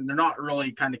 behind him, they're not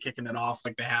really kind of kicking it off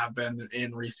like they have been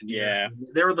in recent years. Yeah,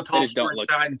 they were the top scoring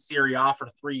side in Serie A for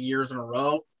 3 years in a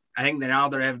row. I think they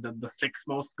have the 6th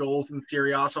most goals in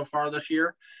Serie A so far this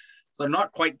year. So they're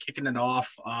not quite kicking it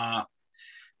off.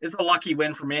 It's a lucky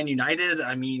win for Man United.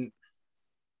 I mean,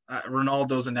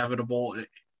 Ronaldo's inevitable.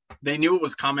 They knew it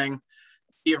was coming.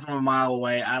 See it from a mile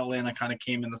away. Atalanta kind of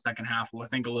came in the second half, I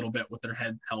think, a little bit with their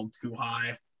head held too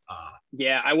high.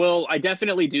 Yeah, I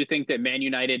definitely do think that Man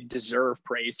United deserve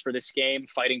praise for this game.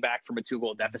 Fighting back from a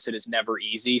 2-goal deficit is never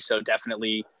easy. So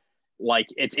definitely, like,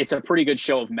 it's a pretty good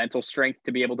show of mental strength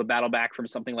to be able to battle back from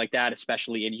something like that,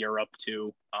 especially in Europe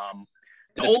too.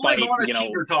 Despite, on a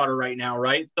teeter-totter right now,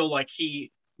 right? So like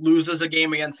he loses a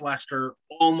game against Leicester,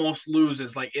 almost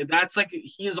loses. Like that's like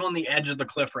he is on the edge of the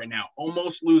cliff right now,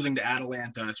 almost losing to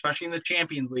Atalanta, especially in the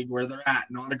Champions League where they're at,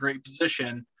 not a great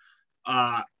position.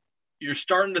 You're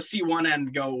starting to see one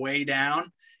end go way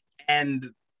down. And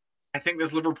I think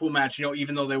this Liverpool match, you know,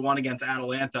 even though they won against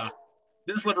Atalanta,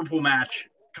 this Liverpool match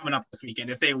coming up this weekend,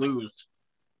 if they lose,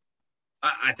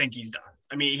 I think he's done.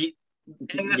 I mean,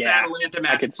 in this Atalanta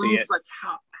match, proves like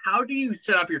how do you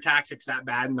set up your tactics that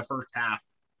bad in the first half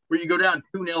where you go down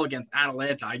 2-0 against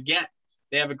Atalanta? I get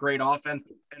they have a great offense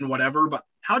and whatever, but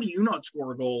how do you not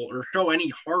score a goal or show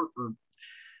any heart or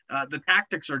the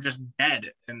tactics are just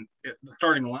dead and the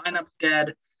starting lineup's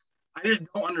dead. I just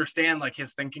don't understand like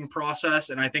his thinking process,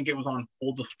 and I think it was on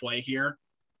full display here.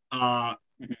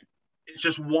 It's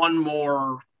just one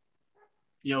more,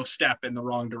 you know, step in the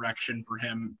wrong direction for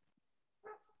him.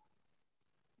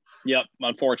 Yep,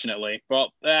 unfortunately.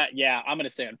 Well, yeah, I'm going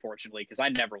to say unfortunately because I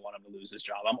never want him to lose his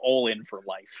job. I'm all in for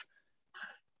life.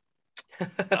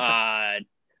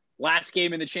 Last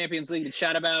game in the Champions League to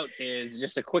chat about is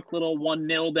just a quick little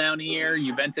 1-0 down here.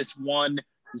 Juventus 1,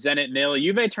 Zenit 0.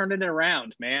 Juve turned it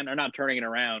around, man. Or not turning it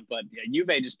around, but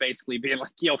Juve just basically being like,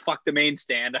 yo, fuck the main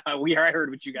stand. I heard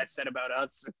what you guys said about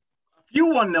us. A few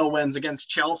 1-0 wins against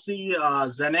Chelsea,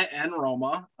 Zenit, and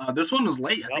Roma. This one was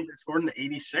late. Yep. I think they scored in the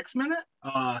 86th minute.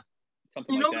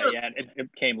 Something like that, yeah.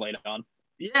 It came late on.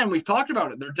 Yeah, and we've talked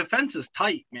about it. Their defense is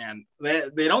tight, man. They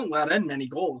don't let in many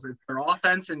goals. It's their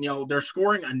offense, and, you know, they're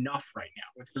scoring enough right now,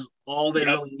 which is all they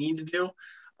really need to do.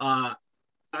 I'm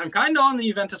kind of on the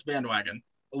Juventus bandwagon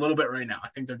a little bit right now. I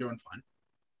think they're doing fine.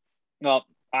 Well,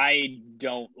 I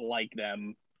don't like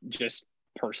them just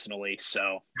personally,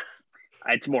 so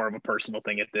it's more of a personal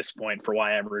thing at this point for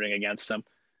why I'm rooting against them.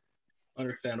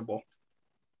 Understandable.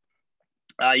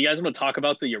 You guys want to talk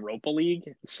about the Europa League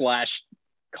 /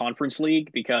 Conference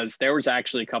League, because there was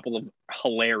actually a couple of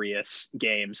hilarious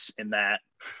games in that.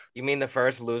 You mean the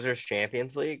first Losers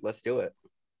Champions League? Let's do it.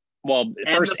 Well,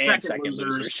 first and second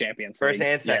Losers Champions League. First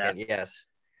and second, yes.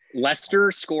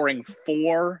 Leicester scoring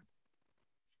 4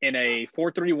 in a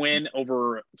 4-3 win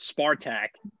over Spartak.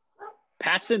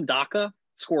 Patson Daka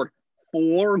scored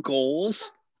 4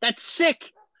 goals. That's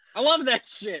sick. I love that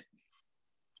shit.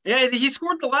 Yeah, he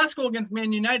scored the last goal against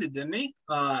Man United, didn't he?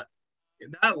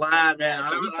 That lad, man,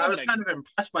 I was kind of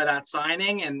impressed by that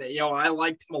signing, and I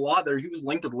liked him a lot. There, he was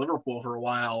linked with Liverpool for a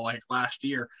while, like last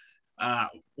year.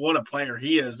 What a player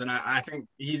he is, and I think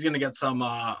he's going to get some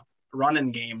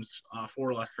run-in games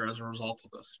for Leicester as a result of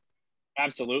this.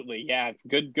 Absolutely, yeah,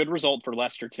 good result for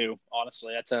Leicester too.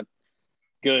 Honestly, that's a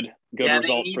good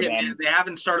result for them. Man. They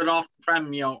haven't started off the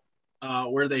Prem,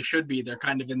 where they should be. They're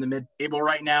kind of in the mid-table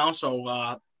right now,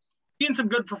 so seeing some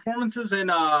good performances in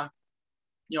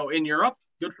in Europe.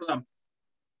 Good for them.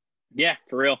 Yeah,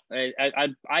 for real.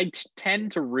 I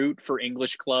tend to root for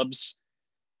English clubs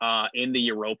in the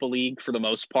Europa League for the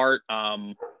most part.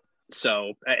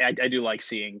 So I do like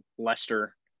seeing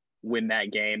Leicester win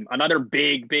that game. Another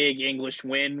big English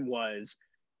win was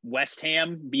West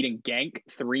Ham beating Genk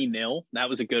 3-0. That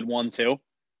was a good one too.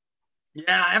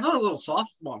 Yeah, I have a little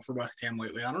soft spot for West Ham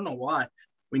lately. I don't know why.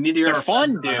 We need to get They're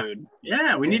fun, dude.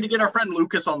 Yeah, we need to get our friend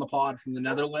Lucas on the pod from the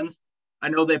Netherlands. I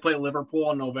know they play Liverpool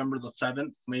on November the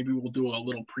 7th. Maybe we'll do a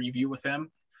little preview with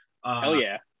him. Hell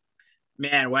yeah.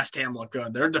 Man, West Ham look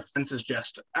good. Their defense is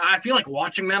just – I feel like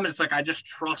watching them, it's like I just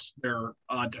trust their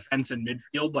defense in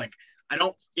midfield. Like, I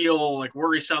don't feel like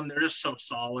worrisome. They're just so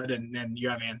solid. And then you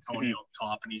have Antonio up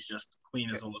top, and he's just clean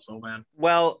as a whistle, man.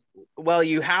 Well,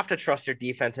 you have to trust their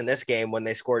defense in this game when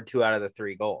they scored 2 out of the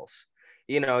 3 goals.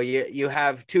 You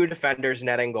have 2 defenders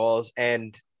netting goals,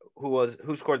 and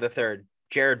who scored the third?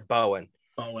 Jared Bowen.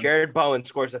 Jared Bowen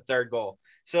scores the 3rd goal.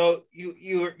 So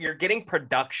you're getting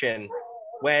production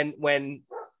when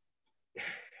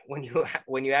you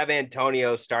have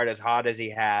Antonio start as hot as he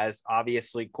has,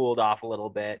 obviously cooled off a little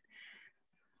bit,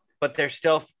 but they're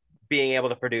still being able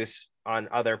to produce on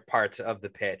other parts of the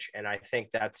pitch, and I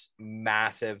think that's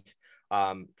massive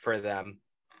for them.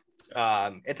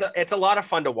 It's a lot of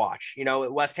fun to watch.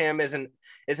 West Ham isn't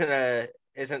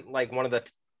like one of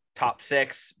the top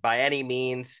 6 by any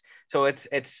means. So it's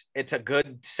a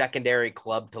good secondary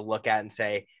club to look at and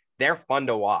say they're fun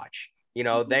to watch.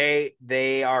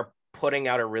 They are putting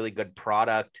out a really good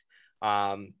product,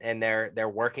 and they're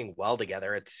working well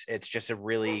together. It's just a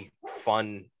really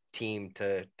fun team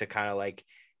to kind of like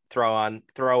throw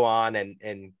on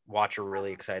and watch a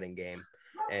really exciting game.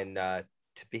 And to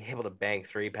be able to bang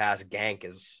 3 past Genk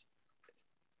is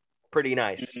pretty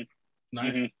nice.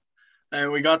 Nice. Mm-hmm. And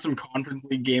we got some Conference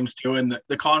League games too, and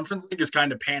the Conference League is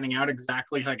kind of panning out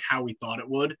exactly like how we thought it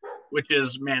would, which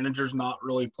is managers not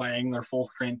really playing their full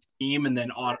strength team, and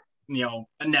then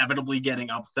inevitably getting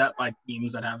upset by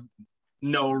teams that have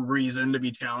no reason to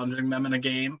be challenging them in a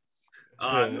game.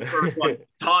 The first one,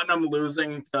 Tottenham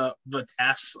losing to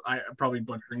Vitesse. I'm probably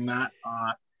butchering that.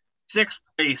 6th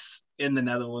place in the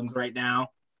Netherlands right now.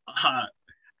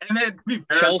 And then to be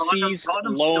fair, Chelsea's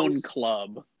lone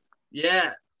club.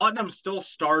 Yeah. Tottenham still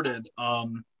started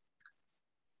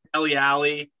Dele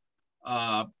Alli,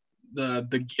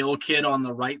 the Gill kid on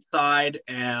the right side,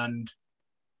 and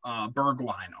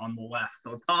Bergwijn on the left.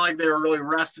 So it's not like they were really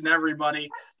resting everybody.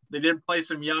 They did play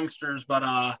some youngsters, but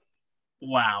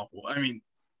wow. I mean,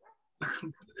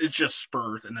 it's just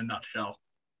Spurs in a nutshell.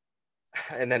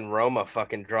 And then Roma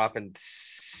fucking dropping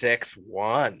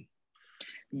 6-1.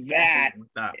 That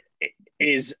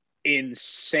is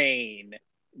insane.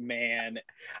 Man,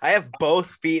 I have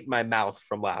both feet in my mouth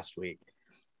from last week.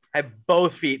 I have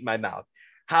both feet in my mouth.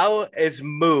 How is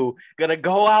Moo gonna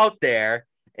go out there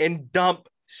and dump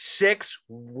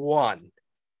 6-1?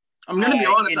 I'm gonna be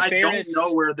honest. I don't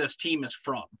know where this team is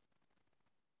from.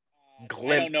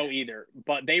 Glimped. I don't know either.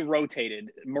 But they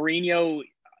rotated. Mourinho,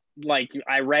 like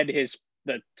I read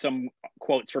some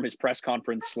quotes from his press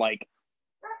conference like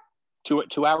two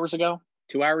hours ago,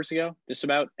 just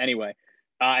about. Anyway,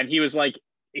 and he was like.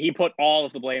 He put all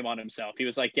of the blame on himself. He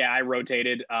was like, yeah, I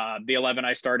rotated. The 11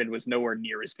 I started was nowhere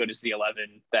near as good as the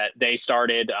 11 that they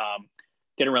started.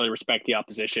 Didn't really respect the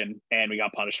opposition, and we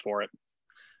got punished for it.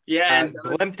 Yeah, and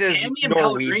Glimped is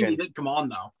Norwegian. Did come on,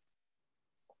 though.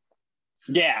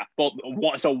 Yeah,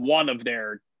 well, so one of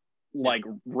their, like,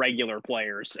 regular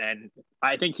players, and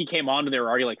I think he came on and they were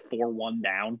already, like, 4-1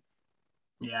 down.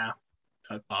 Yeah,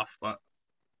 that's tough, but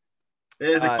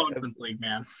the Conference League,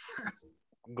 man.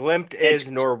 Glimped is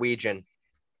Norwegian.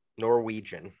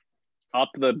 Up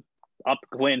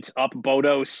Glint, up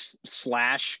Bodo /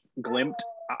 Glimt.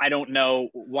 I don't know.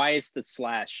 Why is the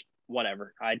slash?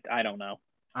 Whatever. I don't know.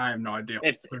 I have no idea.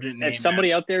 If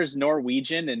somebody out there is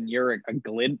Norwegian and you're a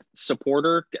Glint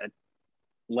supporter,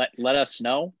 let us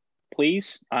know,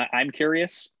 please. I'm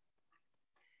curious.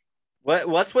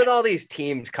 What's with all these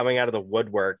teams coming out of the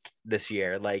woodwork this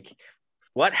year? Like,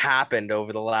 what happened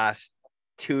over the last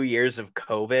 2 years of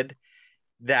COVID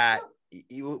that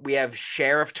we have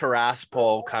Sheriff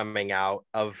Tiraspol coming out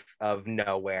of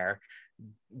nowhere,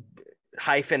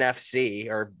 hyphen FC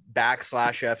or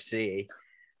 /FC.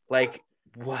 Like,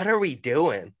 what are we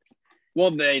doing?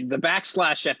 Well, the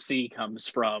 /FC comes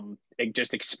from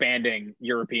just expanding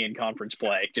European conference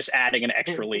play, just adding an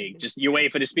extra league, just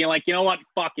UEFA just being like, you know what,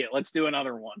 fuck it, let's do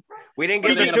another one. We didn't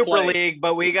get the Super League,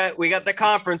 but we got the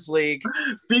Conference League.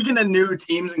 Speaking of new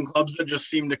teams and clubs that just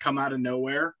seem to come out of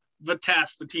nowhere,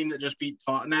 Vitesse, the team that just beat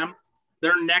Tottenham,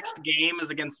 their next game is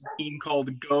against a team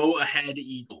called Go Ahead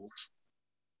Eagles.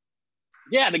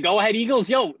 Yeah, the Go Ahead Eagles,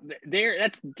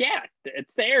 it's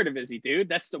the Eredivisie, dude.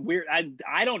 That's the weird.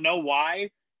 I don't know why.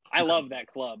 I love that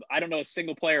club. I don't know a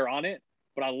single player on it,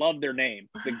 but I love their name.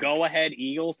 The Go Ahead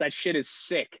Eagles. That shit is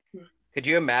sick. Could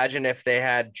you imagine if they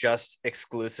had just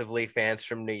exclusively fans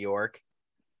from New York?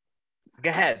 Go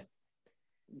ahead,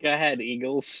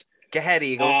 Eagles. Go ahead,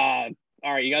 Eagles.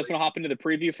 All right, you guys want to hop into the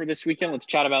preview for this weekend? Let's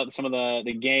chat about some of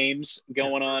the games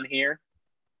going on here.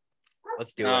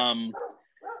 Let's do it.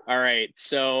 All right,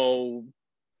 so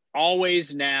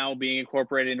always now being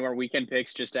incorporated into our weekend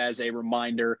picks, just as a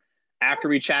reminder, after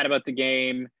we chat about the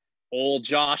game, old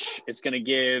Josh is going to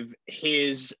give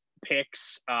his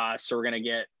picks. So we're going to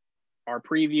get our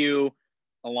preview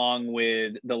along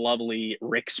with the lovely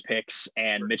Rick's picks,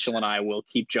 and Mitchell and I will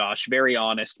keep Josh very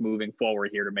honest moving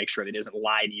forward here to make sure that he doesn't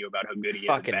lie to you about how good he is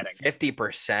at betting.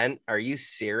 50%? Are you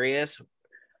serious?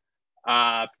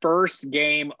 First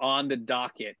game on the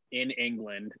docket in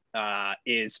England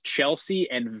is Chelsea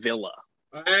and Villa.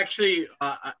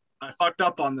 I fucked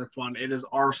up on this one. It is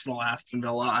Arsenal Aston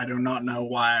Villa. I do not know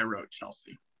why I wrote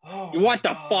Chelsea. What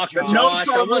the fuck, Josh?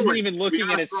 I wasn't even looking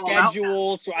at a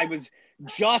schedule, so I was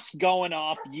just going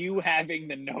off you having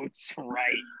the notes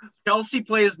right. Chelsea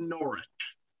plays Norwich.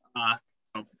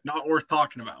 Not worth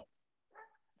talking about.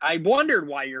 I wondered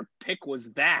why your pick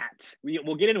was that.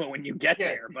 We'll get into it when you get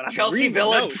there. But Chelsea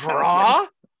Villa draw?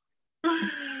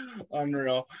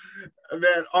 Unreal. And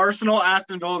then Arsenal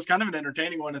Aston Villa is kind of an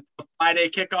entertaining one. It's a Friday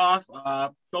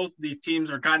kickoff. Both the teams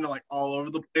are kind of like all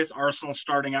over the place. Arsenal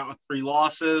starting out with 3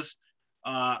 losses.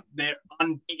 They're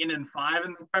unbeaten in 5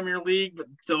 in the Premier League, but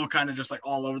still kind of just like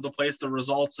all over the place. The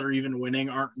results are even winning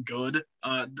aren't good.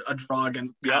 A draw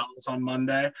against Palace on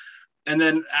Monday. And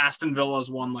then Aston Villa has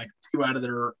won like 2 out of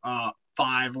their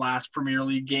 5 last Premier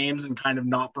League games and kind of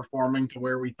not performing to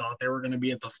where we thought they were going to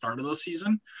be at the start of the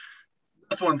season.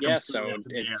 This one's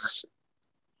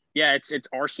it's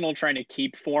Arsenal trying to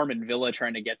keep form and Villa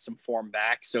trying to get some form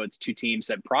back. So it's 2 teams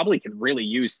that probably can really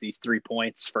use these 3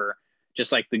 points for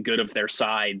just like the good of their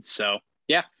side. So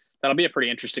yeah, that'll be a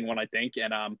pretty interesting one, I think.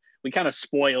 And we kind of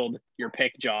spoiled your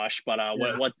pick, Josh, but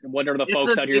what are the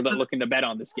folks out here that looking to bet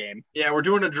on this game? Yeah, we're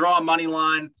doing a draw money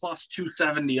line plus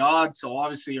 270 odds. So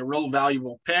obviously a real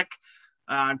valuable pick.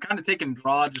 I'm kind of taking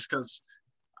draw just because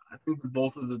I think that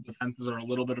both of the defenses are a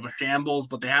little bit of a shambles,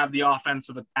 but they have the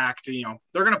offensive attack to,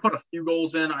 they're going to put a few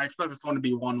goals in. I expect it's going to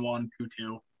be 1-1,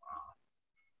 2-2.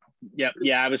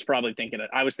 Yeah, I was probably thinking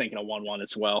it. I was thinking a 1-1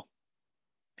 as well.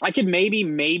 I could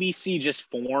maybe see just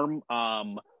form.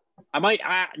 I'm going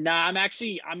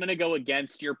to go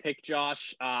against your pick,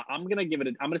 Josh. I'm going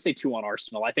to say 2 on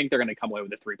Arsenal. I think they're going to come away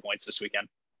with the 3 points this weekend.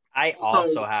 I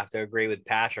also have to agree with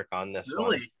Patrick on this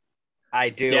one. I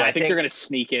do. Yeah, I think they're going to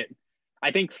sneak it.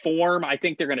 I think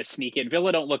they're going to sneak it.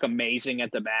 Villa don't look amazing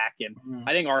at the back, and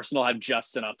I think Arsenal have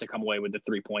just enough to come away with the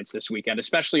 3 points this weekend,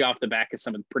 especially off the back of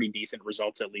some pretty decent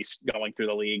results, at least going through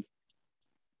the league.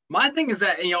 My thing is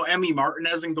that, Emi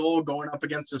Martinez in goal going up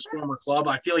against his former club,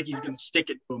 I feel like he's going to stick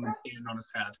it to him and stand on his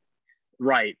head.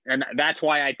 Right. And that's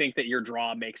why I think that your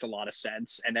draw makes a lot of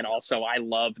sense. And then also I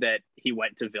love that he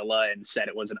went to Villa and said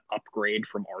it was an upgrade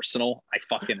from Arsenal. I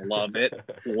fucking love it.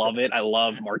 Love it. I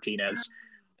love Martinez.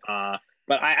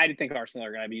 But I think Arsenal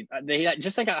are going to be – they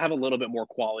just have a little bit more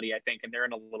quality, I think, and they're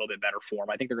in a little bit better form.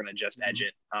 I think they're going to just edge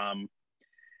it.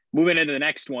 Moving into the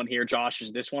next one here, Josh,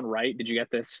 is this one right? Did you get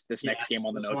this next game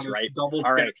on the notes right? All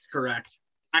right. Correct.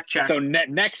 Check. So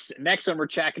next one we're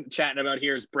chatting about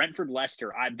here is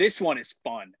Brentford-Leicester. This one is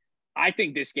fun. I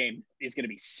think this game is going to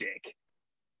be sick.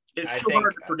 It's too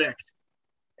hard to predict.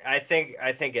 I think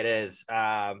it is.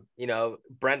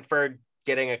 Brentford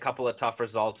getting a couple of tough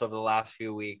results over the last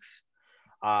few weeks.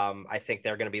 I think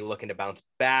they're going to be looking to bounce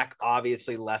back.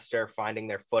 Obviously, Leicester finding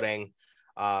their footing.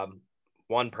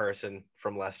 One person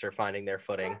from Leicester finding their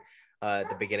footing at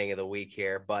the beginning of the week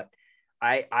here, but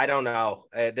I don't know.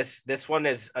 This one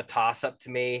is a toss up to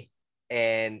me,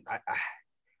 and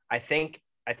I think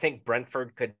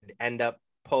Brentford could end up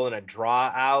pulling a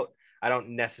draw out. I don't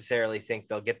necessarily think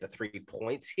they'll get the 3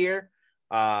 points here.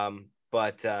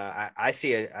 But I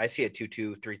see a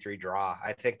 2-2, 3-3 draw.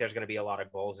 I think there's going to be a lot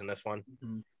of goals in this one.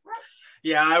 Mm-hmm.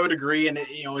 Yeah, I would agree. And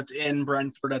it's in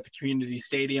Brentford at the community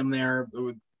stadium there.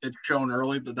 It's shown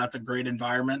early that that's a great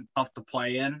environment, tough to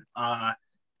play in.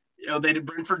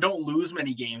 Brentford don't lose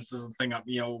many games. This is the thing.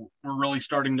 We're really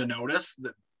starting to notice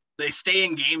that they stay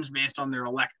in games based on their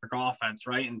electric offense,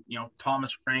 right? And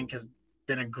Thomas Frank has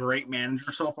been a great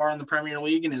manager so far in the Premier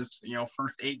League in his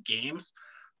first 8 games.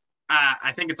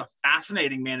 I think it's a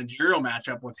fascinating managerial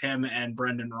matchup with him and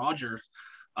Brendan Rodgers.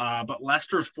 But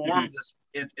Leicester's form,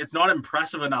 it's not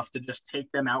impressive enough to just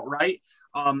take them outright.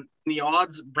 The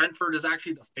odds, Brentford is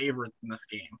actually the favorite in this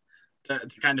game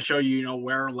to kind of show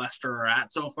where Leicester are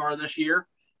at so far this year.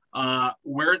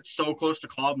 Where it's so close to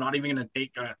call, I'm not even going to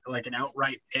take an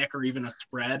outright pick or even a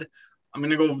spread. I'm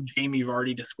going to go with Jamie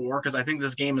Vardy to score because I think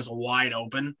this game is wide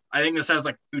open. I think this has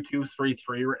 2-2, 3-3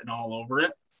 written all over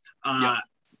it.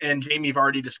 And Jamie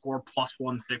Vardy to score plus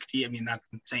 160. I mean, that's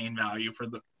insane value for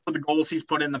the goals he's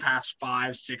put in the past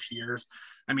 5-6 years.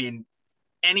 I mean,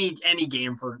 any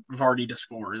game for Vardy to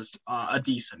score is a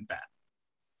decent bet.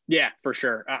 Yeah, for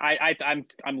sure.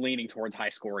 I'm leaning towards high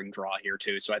scoring draw here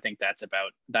too. So I think that's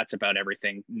about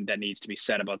everything that needs to be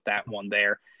said about that one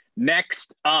there.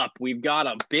 Next up, we've got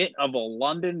a bit of a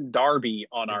London derby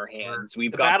on our hands.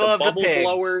 We've got the bubble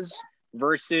blowers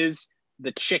versus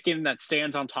the chicken that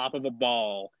stands on top of a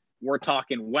ball. We're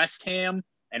talking West Ham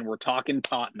and we're talking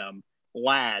Tottenham.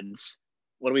 Lads,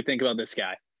 what do we think about this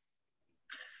guy?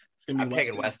 I'm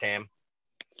taking West Ham.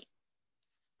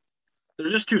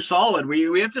 They're just too solid.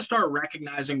 We have to start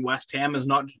recognizing West Ham as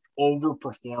not just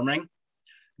overperforming.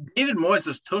 David Moyes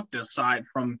has took this side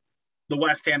from the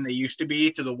West Ham they used to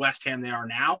be to the West Ham they are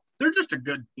now. They're just a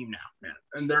good team now, man.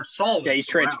 And they're solid. Yeah, he's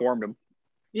transformed them.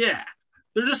 Yeah.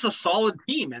 They're just a solid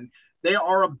team, and they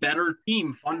are a better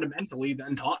team fundamentally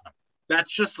than Tottenham.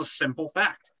 That's just a simple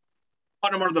fact.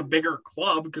 Tottenham are the bigger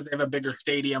club because they have a bigger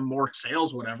stadium, more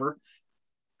sales, whatever.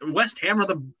 West Ham are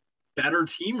the better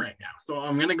team right now. So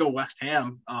I'm going to go West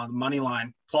Ham, money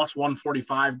line, plus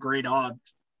 145, great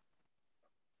odds.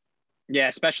 Yeah,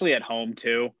 especially at home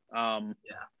too.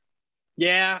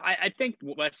 Yeah, I think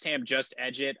West Ham just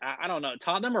edge it. I don't know.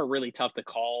 Tottenham are really tough to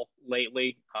call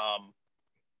lately.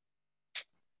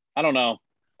 I don't know.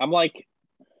 I'm kind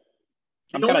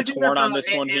of torn on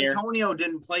this one here. Antonio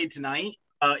didn't play tonight.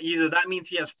 Either that means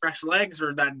he has fresh legs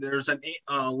or that there's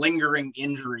a lingering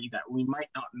injury that we might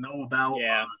not know about.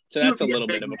 Yeah, so that's a little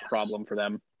bit of a problem for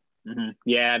them. Mm-hmm.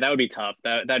 Yeah, that would be tough.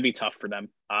 That'd be tough for them.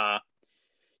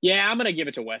 Yeah, I'm going to give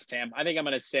it to West Ham. I think I'm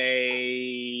going to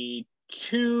say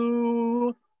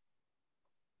 3-1.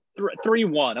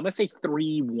 I'm going to say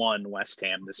 3-1 West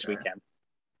Ham this weekend.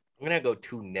 I'm going to go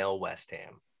 2-0 West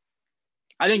Ham.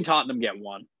 I think Tottenham get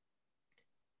 1.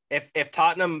 If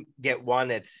Tottenham get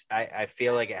 1, I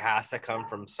feel like it has to come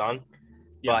from Son.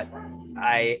 But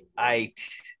I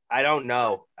don't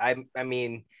know. I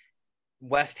mean,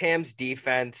 West Ham's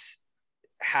defense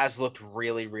has looked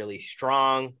really, really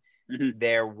strong. Mm-hmm.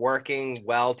 They're working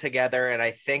well together, and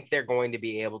I think they're going to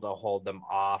be able to hold them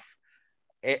off.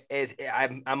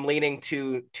 I'm leaning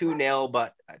to 2-0,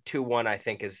 but 2-1 I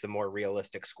think is the more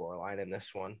realistic scoreline in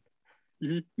this one.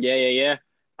 Mm-hmm. Yeah.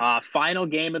 Final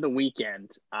game of the weekend,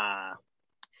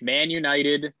 Man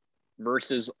United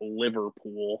versus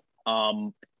Liverpool.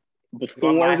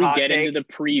 Before we get into the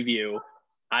preview,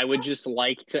 I would just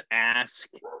like to ask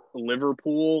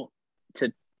Liverpool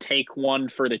to take one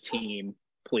for the team,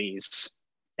 please,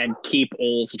 and keep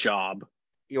Ole's job.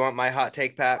 You want my hot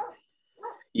take, Pat?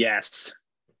 Yes.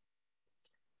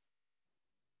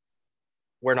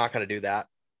 We're not going to do that.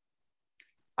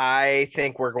 I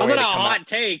think we're going to. That's not a hot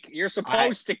take. You're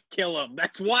supposed to kill him.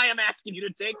 That's why I'm asking you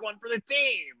to take one for the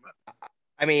team.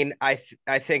 I mean, I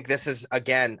think this is,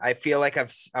 again, I feel like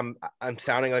I'm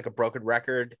sounding like a broken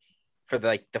record for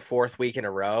the 4th week in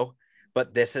a row,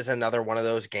 but this is another one of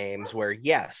those games where,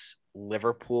 yes,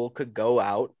 Liverpool could go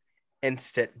out and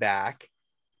sit back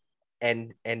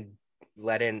and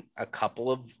let in a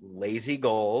couple of lazy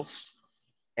goals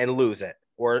and lose it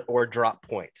or drop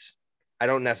points. I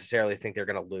don't necessarily think they're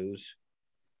going to lose.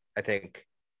 I think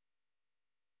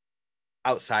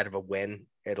outside of a win,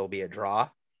 it'll be a draw,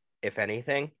 if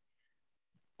anything.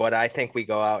 But I think we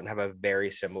go out and have a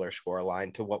very similar score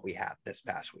line to what we had this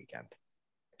past weekend.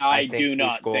 I do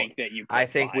not think that you put I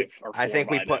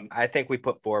think we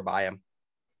put 4 by them.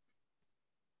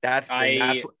 That's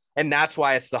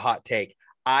why it's the hot take.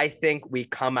 I think we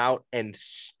come out and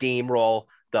steamroll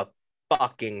the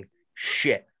fucking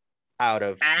shit out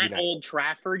of at United. Old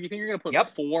Trafford. You think you're going to put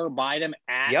Yep. 4 by them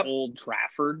at Yep. Old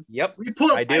Trafford? Yep. We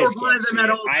put I 4 do. by them at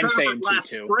Old I'm Trafford saying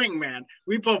last 2-2. spring, man.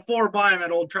 We put 4 by them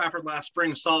at Old Trafford last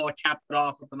spring. Salah capped it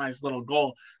off with a nice little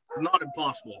goal. It's not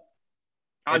impossible.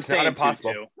 I'm It's not saying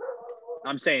impossible. 2-2.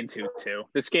 I'm saying 2-2.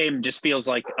 This game just feels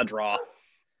like a draw.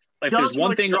 If Does there's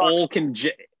one feel like a thing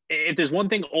draw. if there's one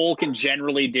thing Ole can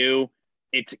generally do,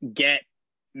 it's get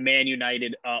Man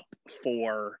United up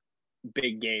for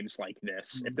big games like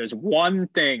this. If there's one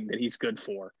thing that he's good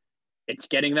for, it's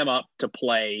getting them up to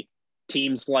play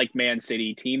teams like Man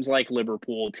City, teams like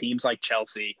Liverpool, teams like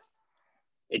Chelsea.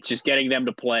 It's just getting them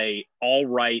to play all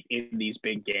right in these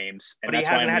big games. And But he that's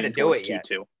why hasn't I'm had to leaning do towards it yet.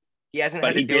 2-2. He hasn't But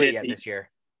had to he do did it it. yet this year.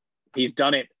 He's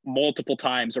done it multiple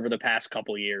times over the past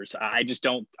couple of years. I just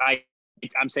don't.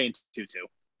 I'm saying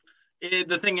 2-2.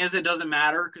 The thing is, it doesn't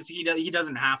matter because he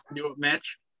doesn't have to do it,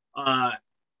 Mitch.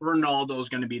 Ronaldo's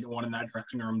going to be the one in that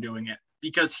dressing room doing it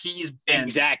because he's been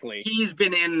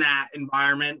in that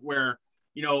environment where,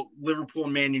 you know, Liverpool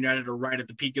and Man United are right at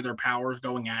the peak of their powers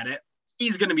going at it.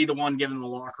 He's going to be the one giving the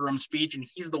locker room speech, and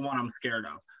he's the one I'm scared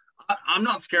of. I'm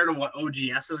not scared of what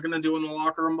OGS is going to do in the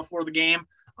locker room before the game.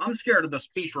 I'm scared of the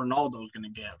speech Ronaldo's going to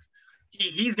give.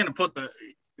 He's going to put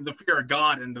the fear of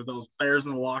God into those players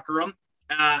in the locker room.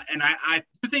 And I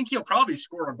do think he'll probably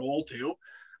score a goal too.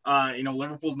 You know,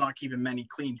 Liverpool's not keeping many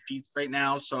clean sheets right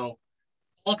now. So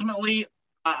ultimately,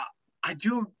 I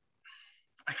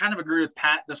kind of agree with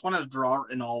Pat. This one has draw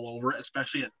written all over it,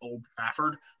 especially at Old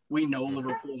Trafford. We know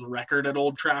Liverpool's record at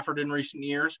Old Trafford in recent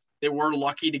years. They were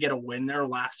lucky to get a win there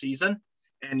last season.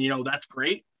 And, you know, that's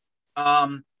great.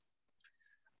 I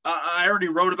already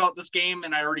wrote about this game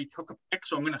and I already took a pick,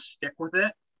 so I'm going to stick with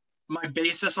it. My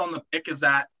basis on the pick is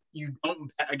that you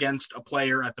don't bet against a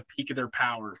player at the peak of their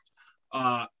powers.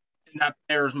 And that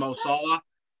player is Mo Salah.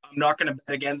 I'm not going to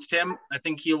bet against him. I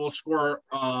think he will score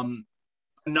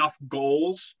enough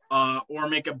goals or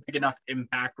make a big enough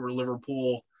impact where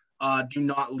Liverpool do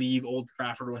not leave Old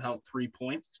Trafford without 3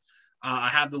 points. I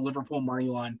have the Liverpool money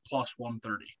line plus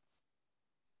 130.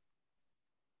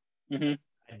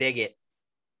 I dig it.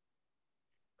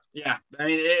 Yeah, I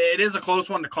mean, it is a close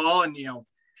one to call, and, you know,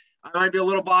 I might be a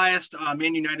little biased.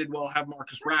 Man United will have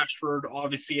Marcus Rashford,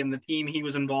 obviously, in the team. He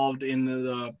was involved in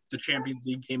the Champions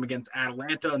League game against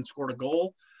Atalanta and scored a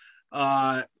goal.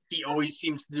 He always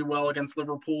seems to do well against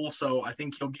Liverpool, so I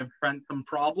think he'll give Trent some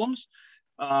problems.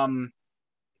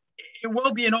 It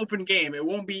will be an open game. It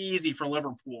won't be easy for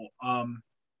Liverpool. I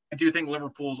do think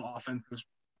Liverpool's offense is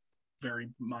very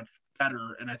much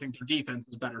better, and I think their defense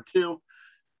is better too.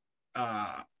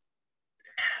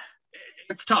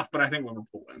 It's tough, but I think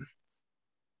Liverpool win.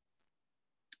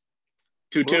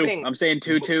 2-2. I'm saying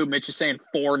 2-2. Mitch is saying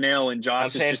 4-0, and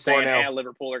Josh is just saying, "Yeah,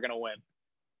 Liverpool are going to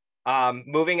win."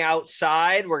 Moving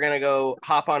outside, we're going to go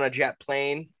hop on a jet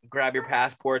plane, grab your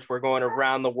passports. We're going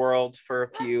around the world for a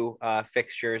few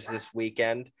fixtures this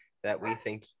weekend that we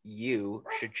think you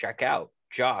should check out.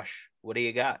 Josh, what do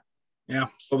you got? Yeah,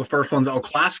 so the first one's El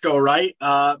Clasico, right?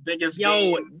 Biggest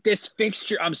game. This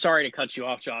fixture, I'm sorry to cut you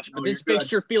off, Josh, but this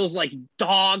fixture feels like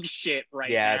dog shit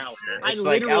now. I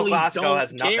literally like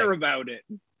don't care about it.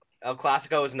 El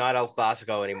Clasico is not El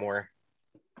Clasico anymore.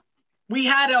 We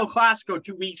had El Clasico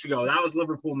 2 weeks ago. That was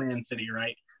Liverpool Man City,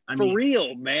 right? For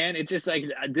real, man. It's just like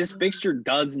this fixture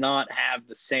does not have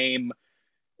the same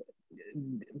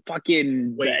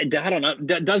fucking I don't know.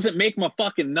 That doesn't make my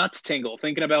fucking nuts tingle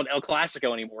thinking about El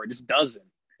Clasico anymore. It just doesn't.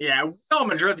 Yeah, Real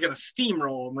Madrid's gonna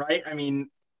steamroll them, right? I mean,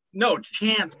 no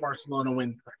chance Barcelona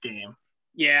wins that game.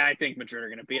 Yeah, I think Madrid are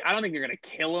gonna beat. I don't think they're gonna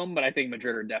kill them, but I think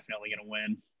Madrid are definitely gonna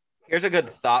win. Here's a good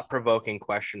thought-provoking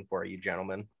question for you,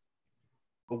 gentlemen.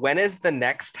 When is the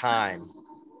next time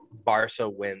Barca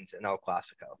wins in El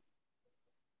Clasico?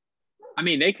 I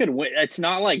mean, they could win. It's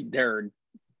not like they're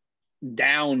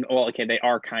down. Well, okay, they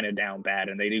are kind of down bad,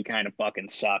 and they do kind of fucking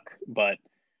suck. But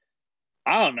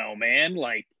I don't know, man.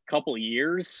 Like a couple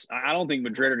years, I don't think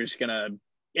Madrid are just gonna.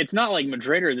 It's not like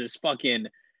Madrid are this fucking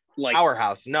like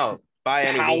powerhouse. No, by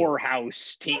any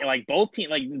powerhouse team. Like both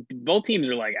teams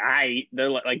are like they're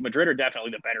like Madrid are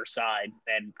definitely the better side,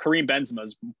 and Karim Benzema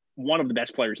is one of the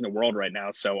best players in the world right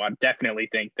now. So I definitely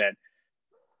think that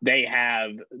they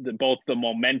have both the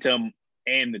momentum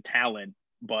and the talent,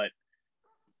 but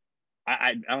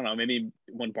I don't know, maybe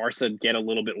when Barca get a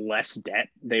little bit less debt,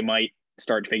 they might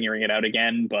start figuring it out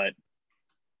again. But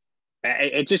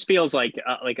it just feels like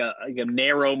a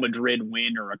narrow Madrid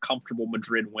win or a comfortable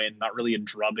Madrid win, not really a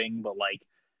drubbing, but like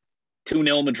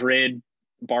 2-0 Madrid.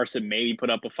 Barca maybe put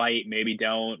up a fight, maybe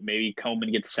don't. Maybe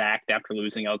Koeman gets sacked after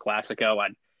losing El Clasico.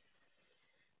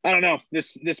 I don't know.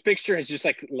 This fixture has just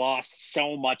like lost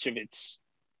so much of its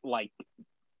like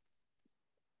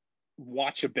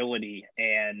watchability,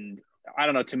 and I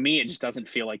don't know, to me it just doesn't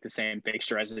feel like the same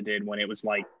fixture as it did when it was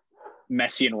like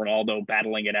Messi and Ronaldo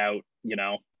battling it out, you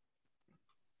know.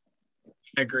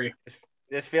 I agree.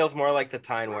 This feels more like the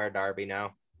Tyne-Ware derby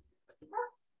now.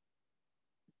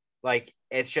 Like,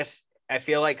 it's just, I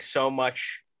feel like so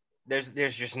much, there's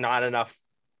just not enough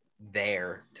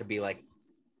there to be like,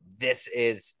 this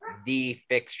is the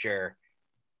fixture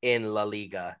in La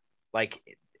Liga. Like,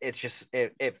 it's just,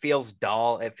 it feels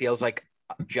dull. It feels like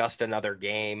just another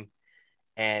game.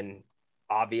 And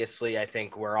obviously, I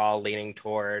think we're all leaning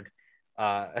toward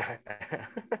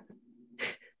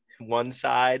one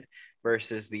side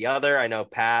versus the other. I know,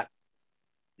 Pat,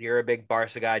 you're a big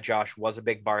Barca guy. Josh was a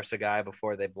big Barca guy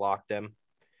before they blocked him.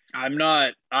 I'm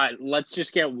not. Let's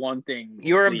just get one thing.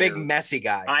 You're clear. a big Messi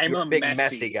guy. I'm You're a big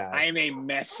Messi guy. I'm a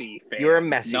Messi fan. You're a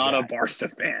Messi not guy. a Barca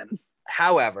fan.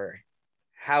 However,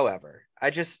 I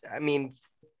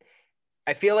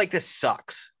feel like this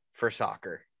sucks for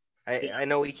soccer. I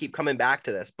know we keep coming back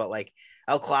to this, but like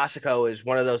El Clasico is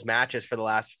one of those matches for the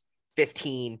last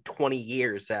 15, 20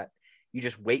 years that you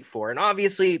just wait for. And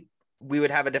obviously we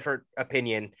would have a different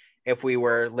opinion if we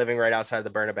were living right outside the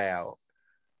Bernabeu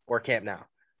or Camp Nou.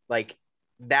 Like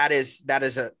that is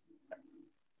a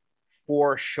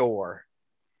for sure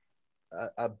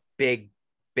a big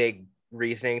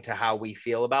reasoning to how we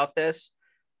feel about this.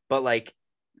 But like,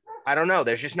 I don't know.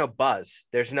 There's just no buzz.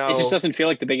 It just doesn't feel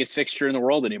like the biggest fixture in the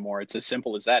world anymore. It's as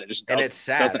simple as that. It just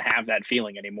doesn't have that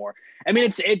feeling anymore. I mean,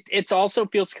 it's also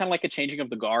feels kind of like a changing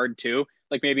of the guard too.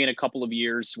 Like maybe in a couple of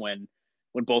years when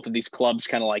both of these clubs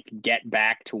kind of like get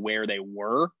back to where they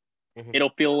were, it'll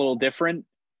feel a little different.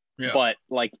 Yeah. But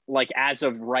like as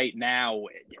of right now,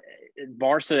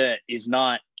 Barca is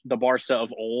not the Barca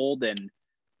of old, and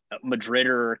Madrid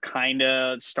are kind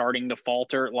of starting to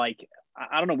falter. Like,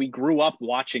 I don't know. We grew up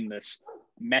watching this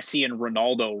Messi and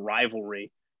Ronaldo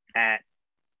rivalry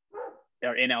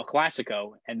in El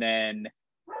Clasico. And then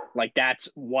like, that's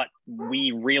what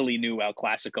we really knew El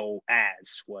Clasico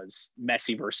as, was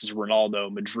Messi versus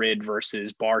Ronaldo, Madrid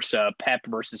versus Barca, Pep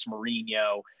versus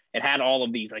Mourinho. It had all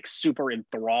of these like super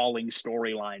enthralling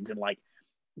storylines and like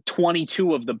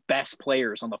 22 of the best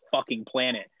players on the fucking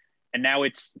planet. And now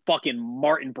it's fucking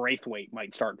Martin Braithwaite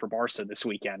might start for Barca this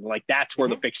weekend. Like, that's where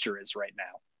the fixture is right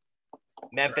now.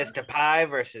 Memphis Depay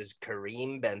versus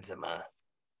Karim Benzema.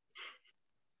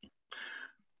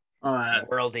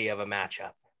 Worldy of a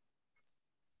matchup.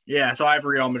 Yeah, so I have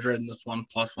Real Madrid in this one,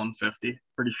 plus 150.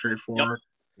 Pretty straightforward.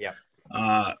 Yep.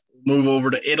 Move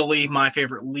over to Italy, my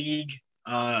favorite league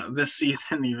this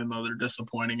season, even though they're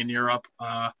disappointing in Europe.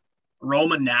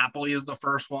 Roma Napoli is the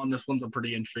first one. This one's a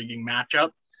pretty intriguing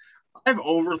matchup. I have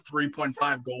over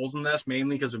 3.5 goals in this,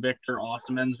 mainly because Victor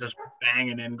Osimhen's just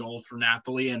banging in goals for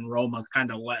Napoli, and Roma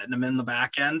kind of letting him in the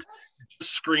back end. It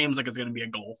just screams like it's going to be a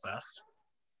goal fest.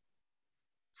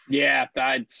 Yeah,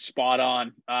 that's spot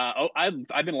on.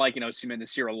 I've been liking Osimhen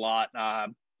this year a lot. I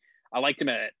liked him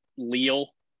at Lille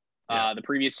the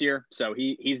previous year, so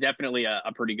he's definitely a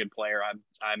pretty good player.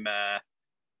 I'm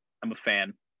a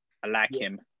fan. I like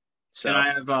him. So, and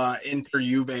I have Inter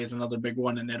Juve is another big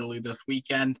one in Italy this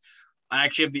weekend. I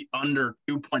actually have the under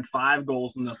 2.5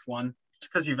 goals in this one,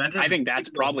 just because Juventus. I think that's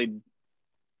probably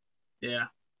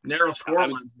narrow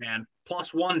scorelines, man.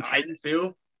 Plus 110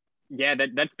 too. Yeah,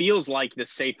 that feels like the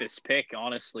safest pick,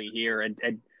 honestly, here. And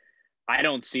I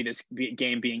don't see this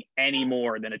game being any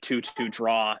more than a 2-2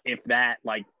 draw. If that,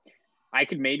 like, I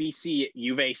could maybe see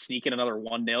Juve sneaking another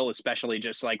 1-0, especially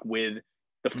just like with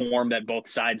the form that both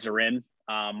sides are in.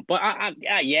 But I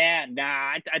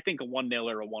think a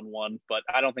 1-0 or a 1-1, but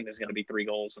I don't think there's going to be 3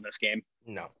 goals in this game.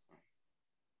 No.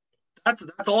 That's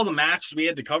all the matches we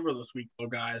had to cover this week, though,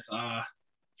 guys.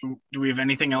 Do we have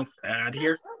anything else to add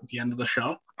here at the end of the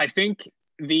show? I think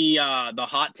the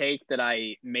hot take that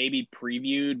I maybe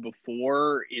previewed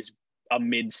before is a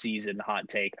mid-season hot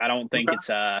take. I don't think it's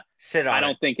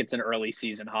think it's an early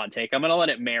season hot take. I'm going to let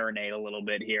it marinate a little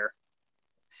bit here.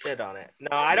 Sit on it. No,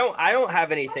 I don't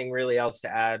have anything really else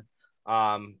to add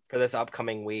for this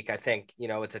upcoming week. I think,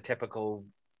 it's a typical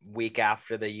week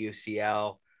after the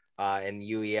UCL and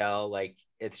UEL. Like,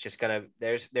 it's just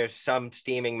there's some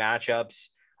steaming matchups.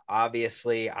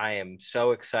 Obviously, I am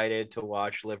so excited to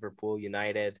watch Liverpool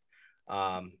United.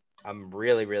 I'm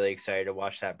really, really excited to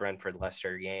watch that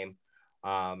Brentford-Leicester game.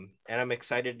 And I'm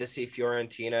excited to see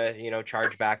Fiorentina,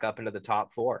 charge back up into the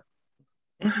top 4.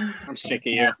 I'm sick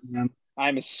of you.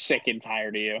 I'm sick and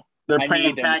tired of you. They're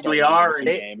playing Cagliari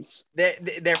games.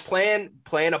 They're playing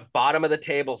a bottom of the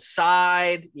table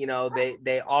side.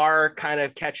 They are kind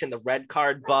of catching the red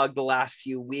card bug the last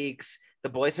few weeks. The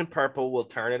boys in purple will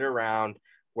turn it around.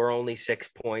 We're only 6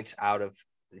 points out of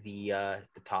the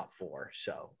top four.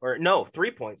 So, or no,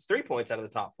 3 points out of the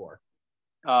top four.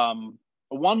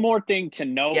 One more thing to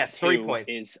note, yes, 3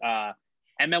 points is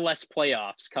MLS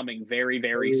playoffs coming very,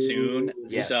 very soon.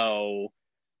 Yes. So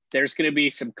there's going to be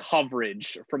some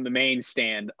coverage from the main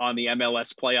stand on the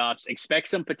MLS playoffs. Expect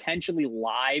some potentially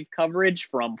live coverage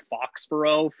from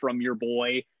Foxborough, from your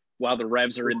boy, while the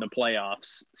Revs are in the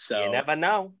playoffs. So you never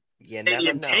know.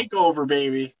 Stadium takeover,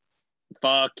 baby.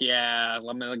 Fuck yeah.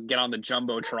 Let me get on the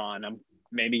Jumbotron. I'm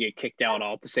maybe get kicked out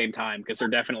all at the same time because they're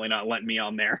definitely not letting me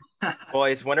on there.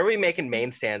 Boys, when are we making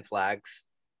main stand flags?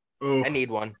 Ooh. I need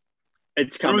one.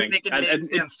 It's coming. Making main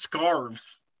stand scarves.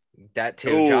 That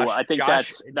too. Ooh, Josh, I think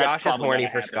Josh is probably horny gonna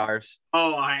for happen. scarves.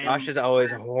 Oh, Josh is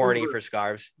always horny for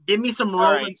scarves. Give me some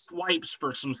Roman swipes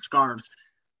for some scarves.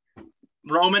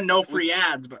 Roman, no free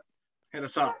ads, but hit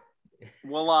us up.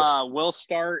 We'll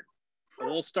start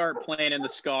planning the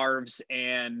scarves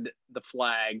and the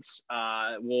flags.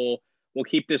 We'll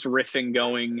keep this riffing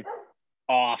going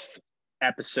off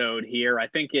episode here. I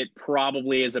think it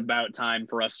probably is about time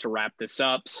for us to wrap this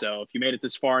up. So if you made it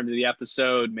this far into the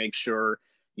episode, make sure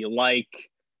you like,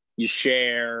 you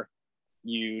share,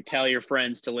 you tell your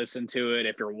friends to listen to it.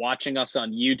 If you're watching us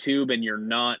on YouTube and you're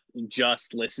not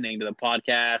just listening to the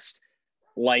podcast,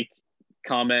 like,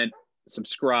 comment,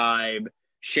 subscribe,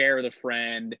 share with a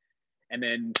friend, and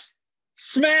then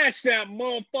smash that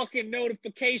motherfucking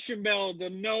notification bell to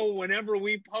know whenever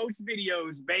we post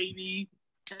videos, baby.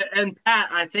 And Pat,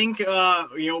 I think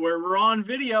we're on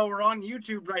video, we're on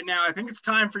YouTube right now. I think it's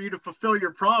time for you to fulfill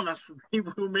your promise for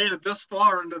people who made it this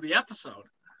far into the episode.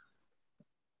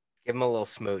 Give them a little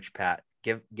smooch, Pat.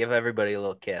 Give everybody a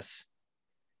little kiss.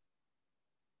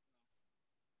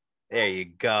 There you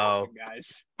go,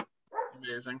 guys.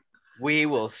 Amazing. We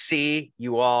will see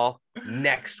you all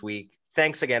next week.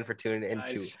 Thanks again for tuning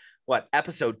into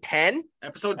episode 10?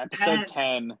 Episode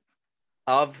 10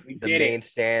 of the Main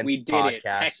Stand We did podcast. It.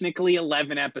 Technically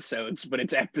 11 episodes, but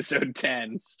it's episode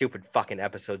 10. Stupid fucking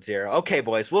episode 0. Okay,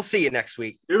 boys, we'll see you next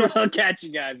week. I'll catch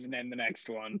you guys in the next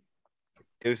one.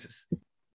 Deuces.